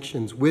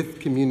connections with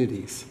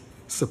communities,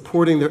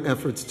 supporting their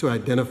efforts to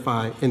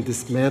identify and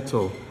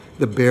dismantle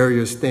the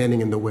barriers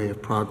standing in the way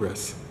of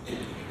progress.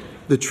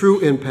 The true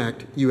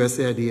impact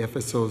USAID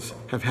FSOs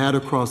have had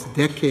across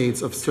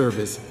decades of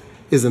service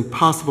is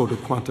impossible to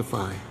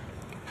quantify,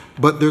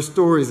 but their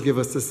stories give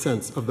us a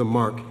sense of the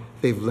mark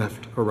they've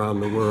left around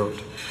the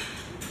world.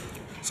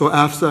 So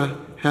AFSA,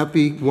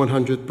 happy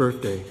 100th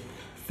birthday.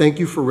 Thank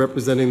you for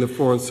representing the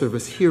Foreign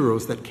Service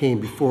heroes that came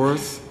before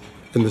us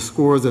and the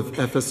scores of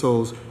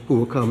FSOs who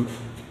will come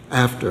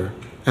after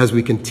as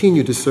we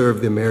continue to serve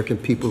the American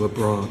people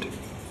abroad.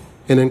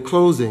 And in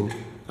closing,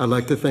 I'd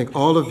like to thank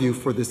all of you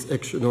for this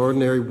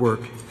extraordinary work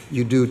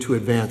you do to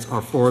advance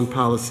our foreign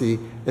policy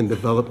and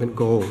development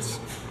goals.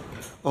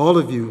 All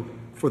of you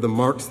for the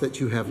marks that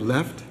you have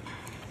left,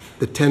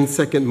 the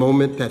 10-second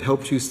moment that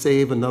helped you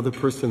save another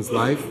person's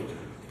life,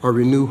 or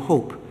renew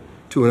hope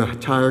to an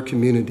entire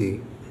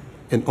community,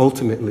 and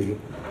ultimately,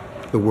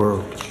 the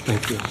world.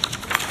 Thank you.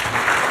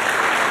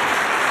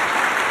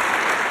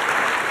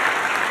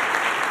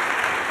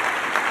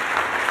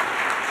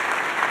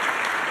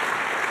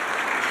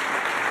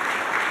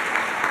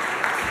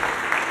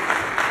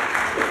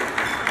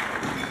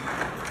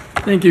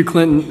 Thank you,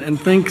 Clinton, and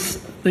thank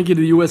you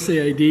to the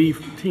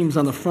USAID teams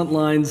on the front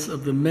lines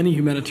of the many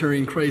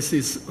humanitarian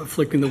crises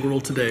afflicting the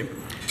world today.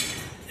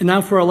 And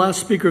now for our last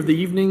speaker of the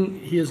evening.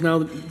 He is now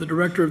the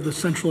director of the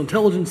Central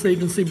Intelligence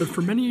Agency, but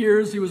for many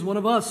years he was one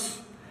of us,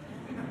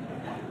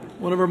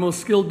 one of our most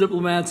skilled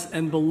diplomats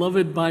and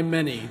beloved by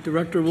many,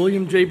 Director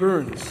William J.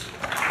 Burns.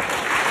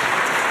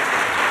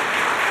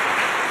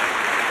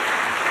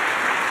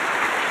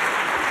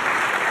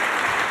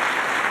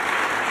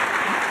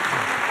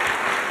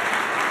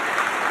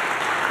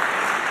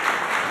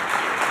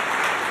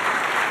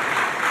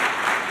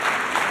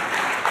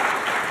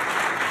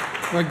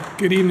 Well,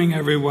 good evening,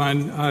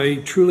 everyone. I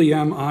truly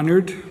am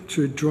honored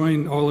to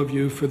join all of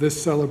you for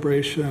this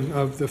celebration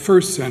of the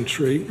first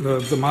century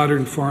of the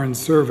modern Foreign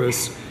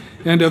Service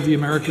and of the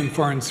American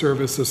Foreign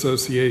Service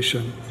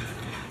Association.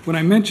 When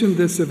I mentioned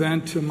this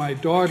event to my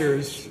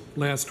daughters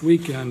last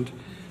weekend,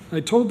 I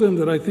told them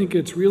that I think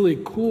it's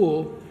really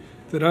cool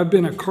that I've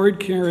been a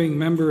card-carrying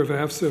member of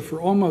AFSA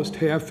for almost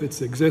half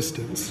its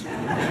existence.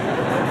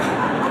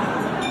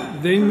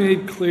 They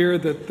made clear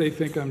that they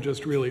think I'm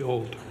just really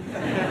old.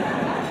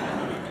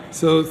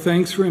 So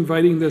thanks for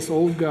inviting this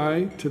old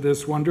guy to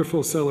this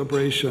wonderful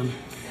celebration,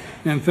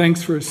 and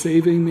thanks for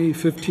saving me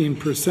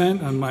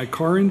 15% on my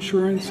car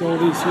insurance all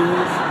these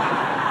years,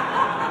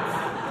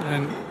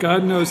 and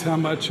God knows how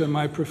much on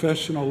my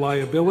professional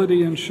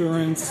liability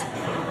insurance.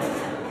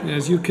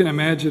 As you can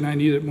imagine, I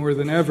need it more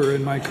than ever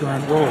in my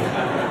current role.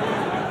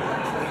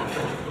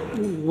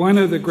 One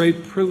of the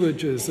great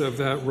privileges of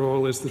that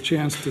role is the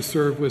chance to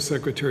serve with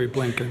Secretary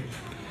Blinken.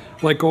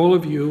 Like all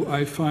of you,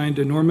 I find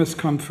enormous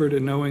comfort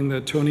in knowing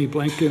that Tony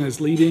Blinken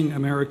is leading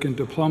American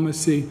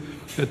diplomacy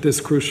at this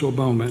crucial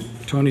moment.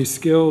 Tony's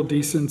skill,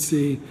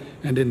 decency,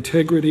 and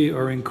integrity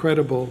are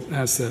incredible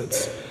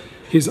assets.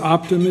 His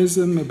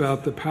optimism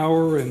about the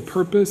power and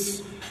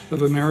purpose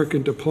of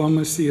American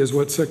diplomacy is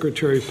what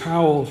Secretary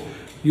Powell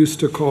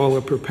used to call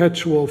a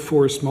perpetual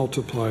force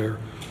multiplier.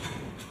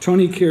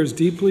 Tony cares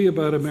deeply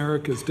about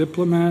America's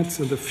diplomats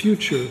and the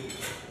future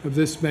of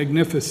this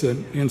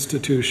magnificent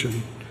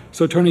institution.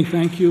 So, Tony,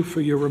 thank you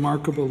for your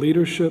remarkable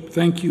leadership.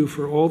 Thank you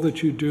for all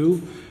that you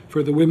do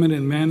for the women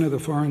and men of the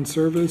Foreign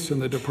Service and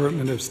the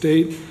Department of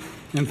State.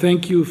 And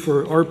thank you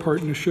for our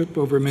partnership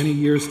over many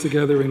years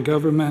together in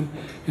government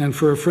and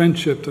for a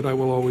friendship that I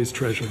will always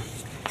treasure.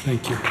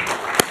 Thank you.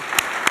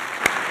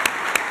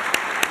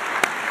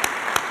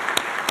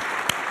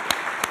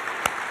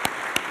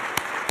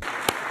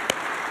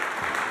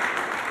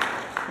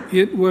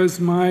 It was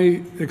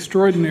my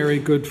extraordinary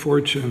good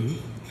fortune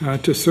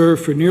to serve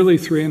for nearly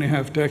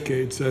 3.5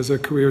 decades as a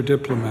career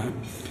diplomat.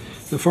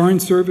 The Foreign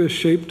Service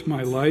shaped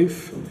my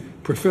life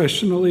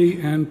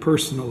professionally and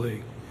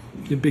personally.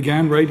 It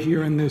began right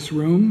here in this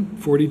room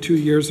 42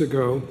 years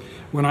ago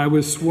when I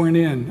was sworn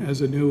in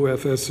as a new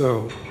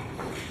FSO.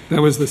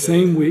 That was the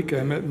same week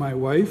I met my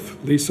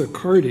wife, Lisa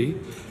Carty,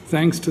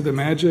 thanks to the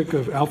magic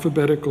of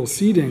alphabetical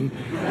seating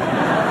in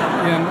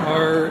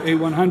our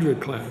A100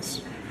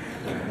 class.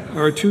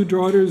 Our 2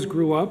 daughters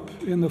grew up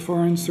in the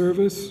Foreign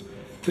Service.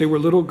 They were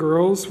little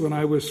girls when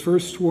I was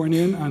first sworn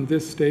in on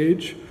this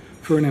stage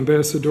for an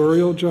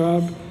ambassadorial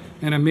job,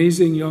 and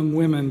amazing young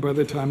women by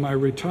the time I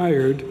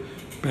retired,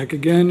 back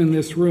again in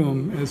this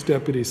room as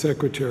Deputy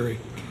Secretary.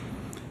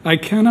 I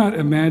cannot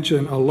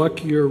imagine a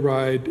luckier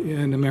ride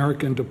in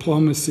American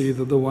diplomacy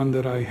than the one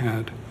that I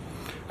had.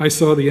 I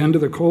saw the end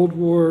of the Cold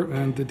War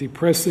and the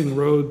depressing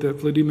road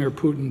that Vladimir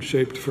Putin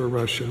shaped for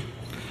Russia.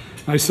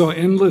 I saw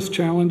endless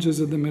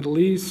challenges in the Middle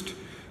East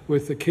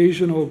with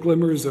occasional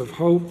glimmers of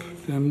hope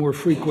and more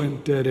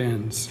frequent dead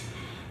ends.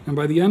 And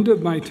by the end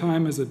of my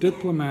time as a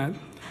diplomat,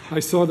 I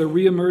saw the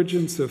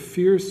reemergence of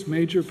fierce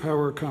major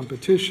power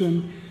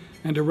competition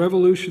and a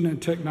revolution in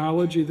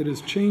technology that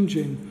is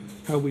changing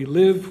how we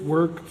live,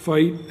 work,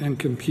 fight, and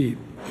compete.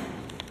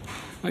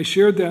 I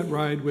shared that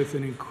ride with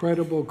an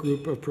incredible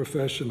group of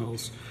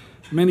professionals,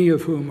 many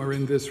of whom are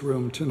in this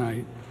room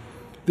tonight.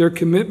 Their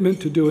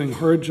commitment to doing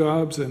hard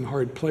jobs in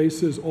hard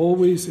places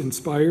always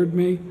inspired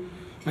me.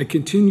 I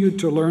continued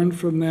to learn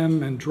from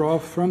them and draw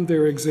from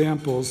their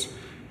examples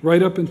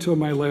right up until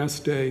my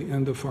last day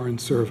in the Foreign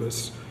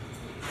Service.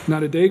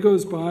 Not a day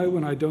goes by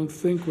when I don't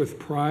think with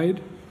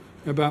pride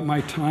about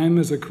my time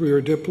as a career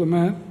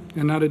diplomat,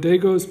 and not a day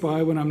goes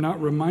by when I'm not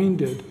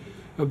reminded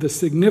of the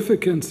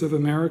significance of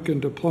American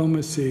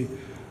diplomacy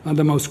on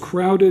the most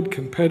crowded,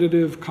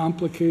 competitive,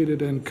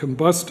 complicated, and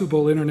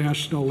combustible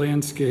international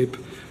landscape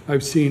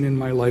I've seen in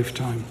my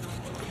lifetime.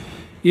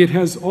 It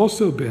has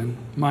also been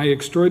my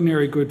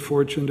extraordinary good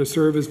fortune to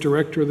serve as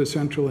director of the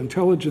Central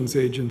Intelligence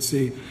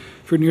Agency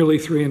for nearly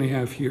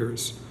 3.5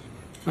 years.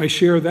 I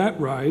share that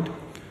ride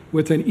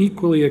with an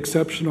equally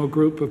exceptional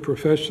group of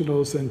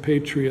professionals and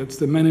patriots,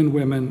 the men and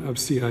women of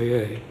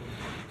CIA.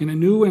 In a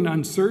new and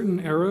uncertain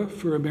era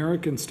for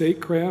American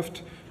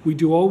statecraft, we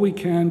do all we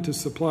can to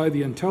supply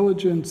the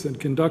intelligence and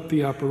conduct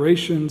the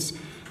operations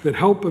that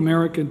help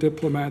American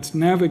diplomats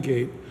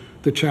navigate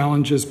the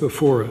challenges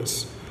before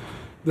us.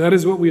 That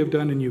is what we have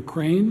done in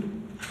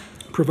Ukraine,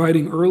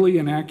 providing early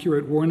and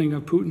accurate warning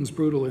of Putin's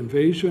brutal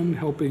invasion,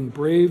 helping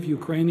brave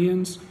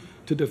Ukrainians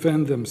to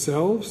defend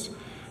themselves,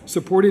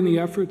 supporting the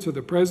efforts of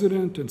the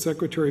President and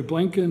Secretary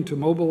Blinken to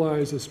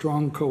mobilize a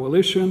strong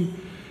coalition,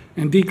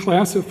 and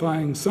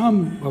declassifying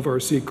some of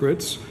our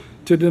secrets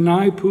to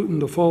deny Putin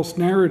the false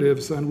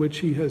narratives on which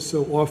he has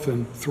so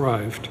often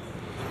thrived.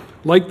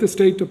 Like the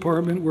State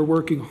Department, we're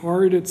working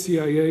hard at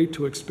CIA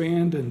to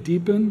expand and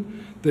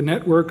deepen the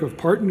network of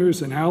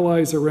partners and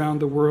allies around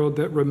the world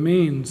that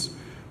remains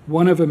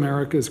one of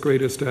America's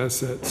greatest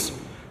assets.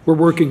 We're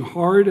working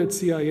hard at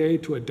CIA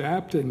to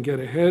adapt and get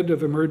ahead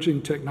of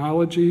emerging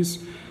technologies,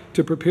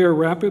 to prepare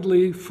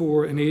rapidly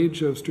for an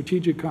age of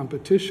strategic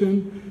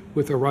competition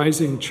with a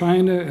rising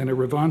China and a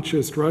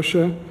revanchist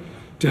Russia,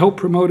 to help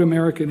promote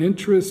American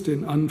interest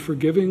in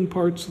unforgiving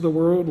parts of the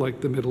world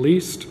like the Middle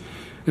East,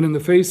 and in the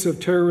face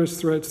of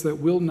terrorist threats that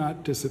will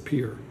not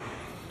disappear,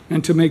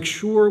 and to make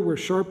sure we're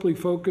sharply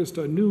focused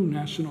on new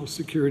national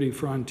security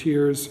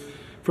frontiers,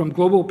 from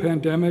global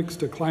pandemics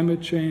to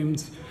climate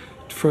change,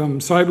 from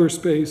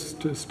cyberspace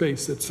to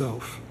space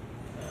itself.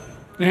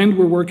 And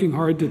we're working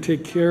hard to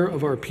take care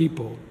of our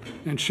people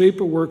and shape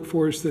a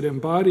workforce that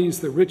embodies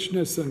the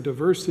richness and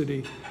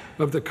diversity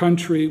of the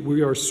country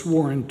we are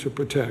sworn to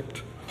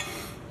protect.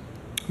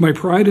 My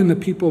pride in the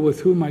people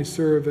with whom I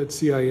serve at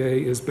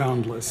CIA is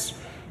boundless.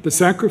 The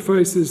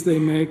sacrifices they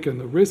make and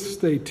the risks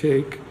they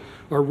take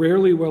are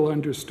rarely well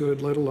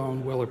understood, let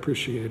alone well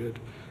appreciated.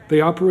 They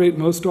operate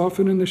most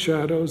often in the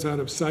shadows, out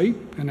of sight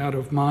and out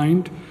of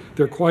mind.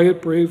 Their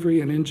quiet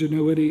bravery and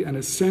ingenuity an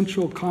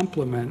essential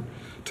complement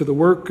to the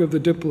work of the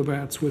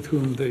diplomats with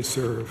whom they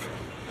serve.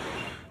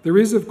 There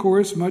is, of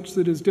course, much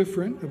that is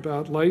different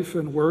about life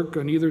and work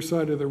on either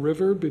side of the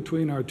river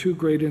between our two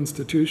great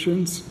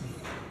institutions,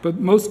 but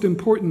most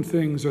important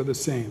things are the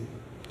same: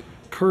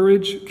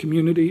 courage,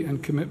 community,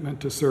 and commitment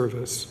to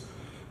service.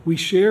 We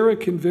share a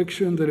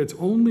conviction that it's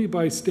only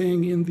by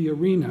staying in the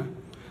arena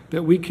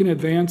that we can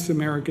advance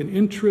American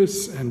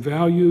interests and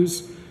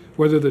values,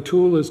 whether the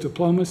tool is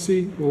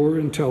diplomacy or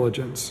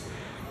intelligence.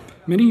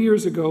 Many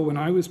years ago, when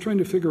I was trying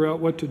to figure out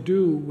what to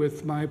do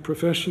with my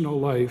professional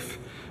life,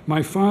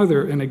 my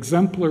father, an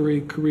exemplary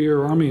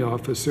career Army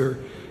officer,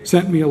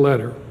 sent me a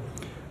letter.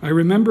 I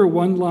remember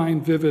one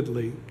line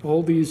vividly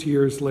all these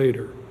years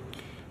later.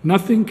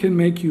 "Nothing can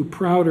make you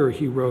prouder,"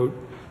 he wrote,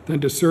 "than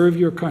to serve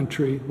your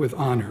country with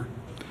honor."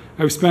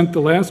 I've spent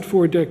the last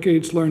 4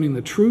 decades learning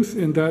the truth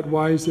in that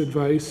wise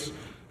advice,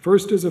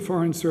 first as a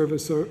Foreign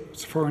Service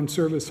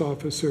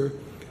officer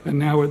and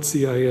now at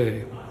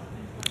CIA.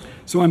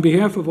 So on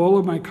behalf of all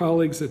of my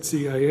colleagues at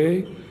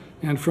CIA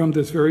and from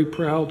this very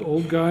proud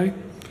old guy,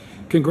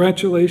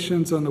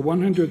 congratulations on the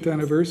 100th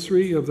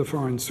anniversary of the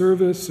Foreign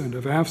Service and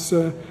of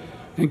AFSA,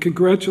 and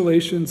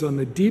congratulations on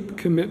the deep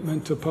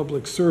commitment to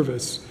public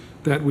service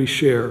that we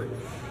share.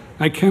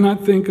 I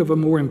cannot think of a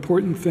more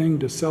important thing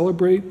to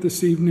celebrate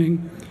this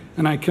evening,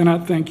 and I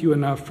cannot thank you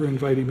enough for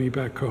inviting me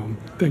back home.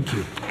 Thank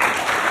you.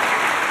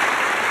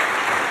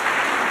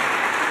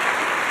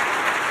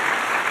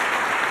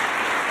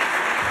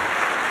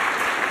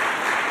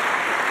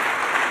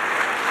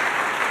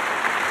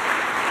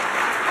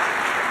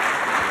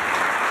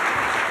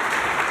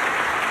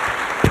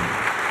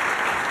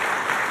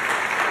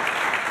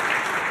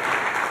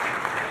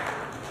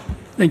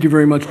 Thank you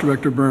very much,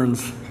 Director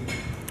Burns.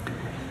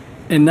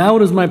 And now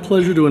it is my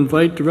pleasure to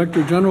invite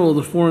Director General of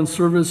the Foreign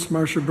Service,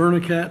 Marcia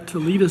Bernacat, to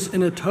lead us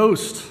in a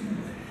toast.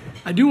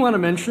 I do want to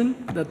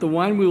mention that the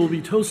wine we will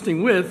be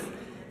toasting with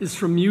is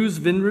from Muse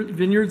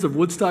Vineyards of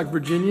Woodstock,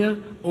 Virginia,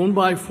 owned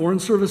by Foreign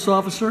Service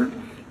Officer,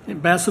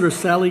 Ambassador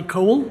Sally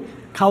Cowell.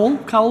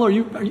 Cowell, are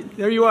you?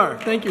 There you are.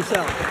 Thank you,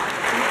 Sally.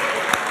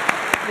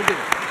 Thank you.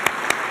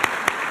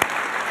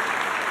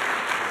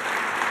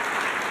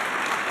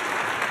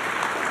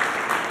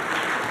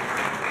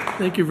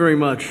 Thank you very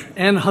much.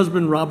 And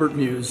husband Robert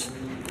Muse.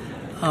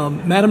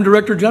 Madam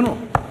Director General.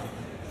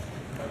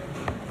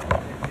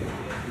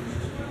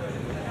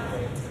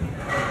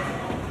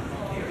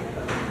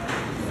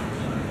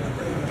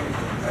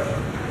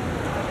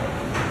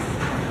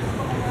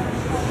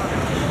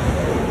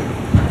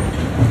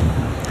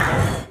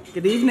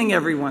 Good evening,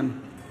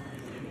 everyone.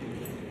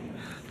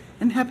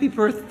 And happy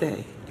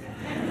birthday.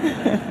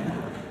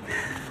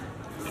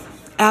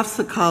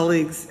 AFSA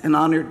colleagues and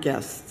honored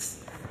guests.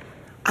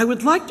 I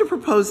would like to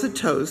propose a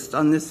toast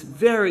on this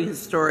very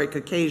historic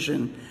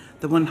occasion,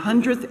 the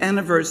 100th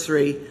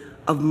anniversary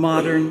of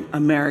modern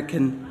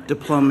American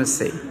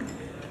diplomacy.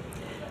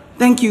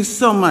 Thank you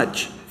so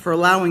much for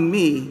allowing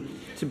me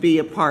to be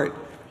a part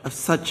of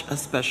such a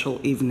special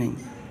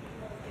evening.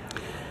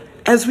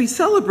 As we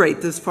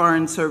celebrate this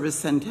Foreign Service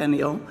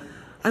centennial,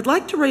 I'd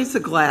like to raise a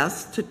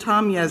glass to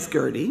Tom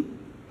Yazgurdy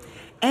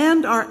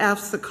and our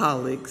AFSA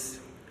colleagues,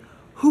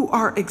 who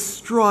are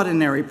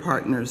extraordinary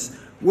partners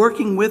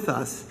working with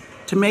us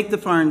to make the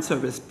Foreign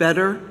Service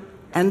better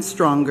and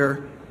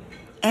stronger,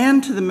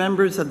 and to the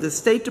members of the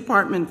State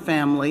Department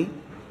family,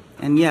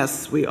 and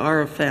yes, we are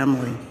a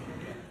family,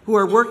 who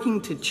are working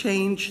to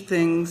change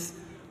things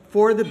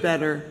for the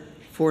better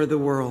for the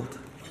world.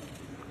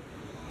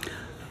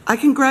 I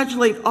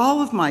congratulate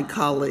all of my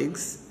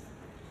colleagues,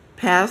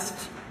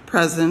 past,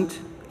 present,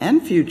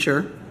 and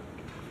future,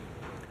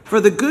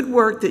 for the good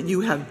work that you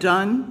have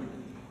done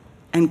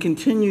and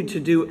continue to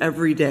do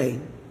every day.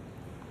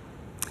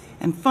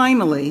 And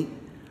finally,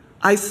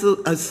 a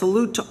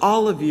salute to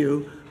all of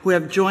you who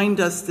have joined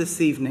us this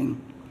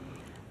evening.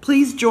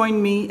 Please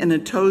join me in a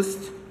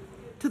toast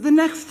to the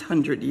next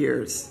 100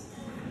 years.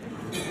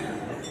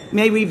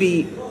 May we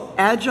be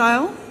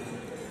agile,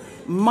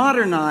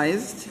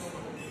 modernized,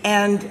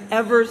 and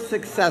ever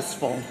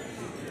successful.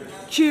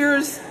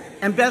 Cheers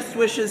and best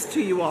wishes to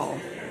you all.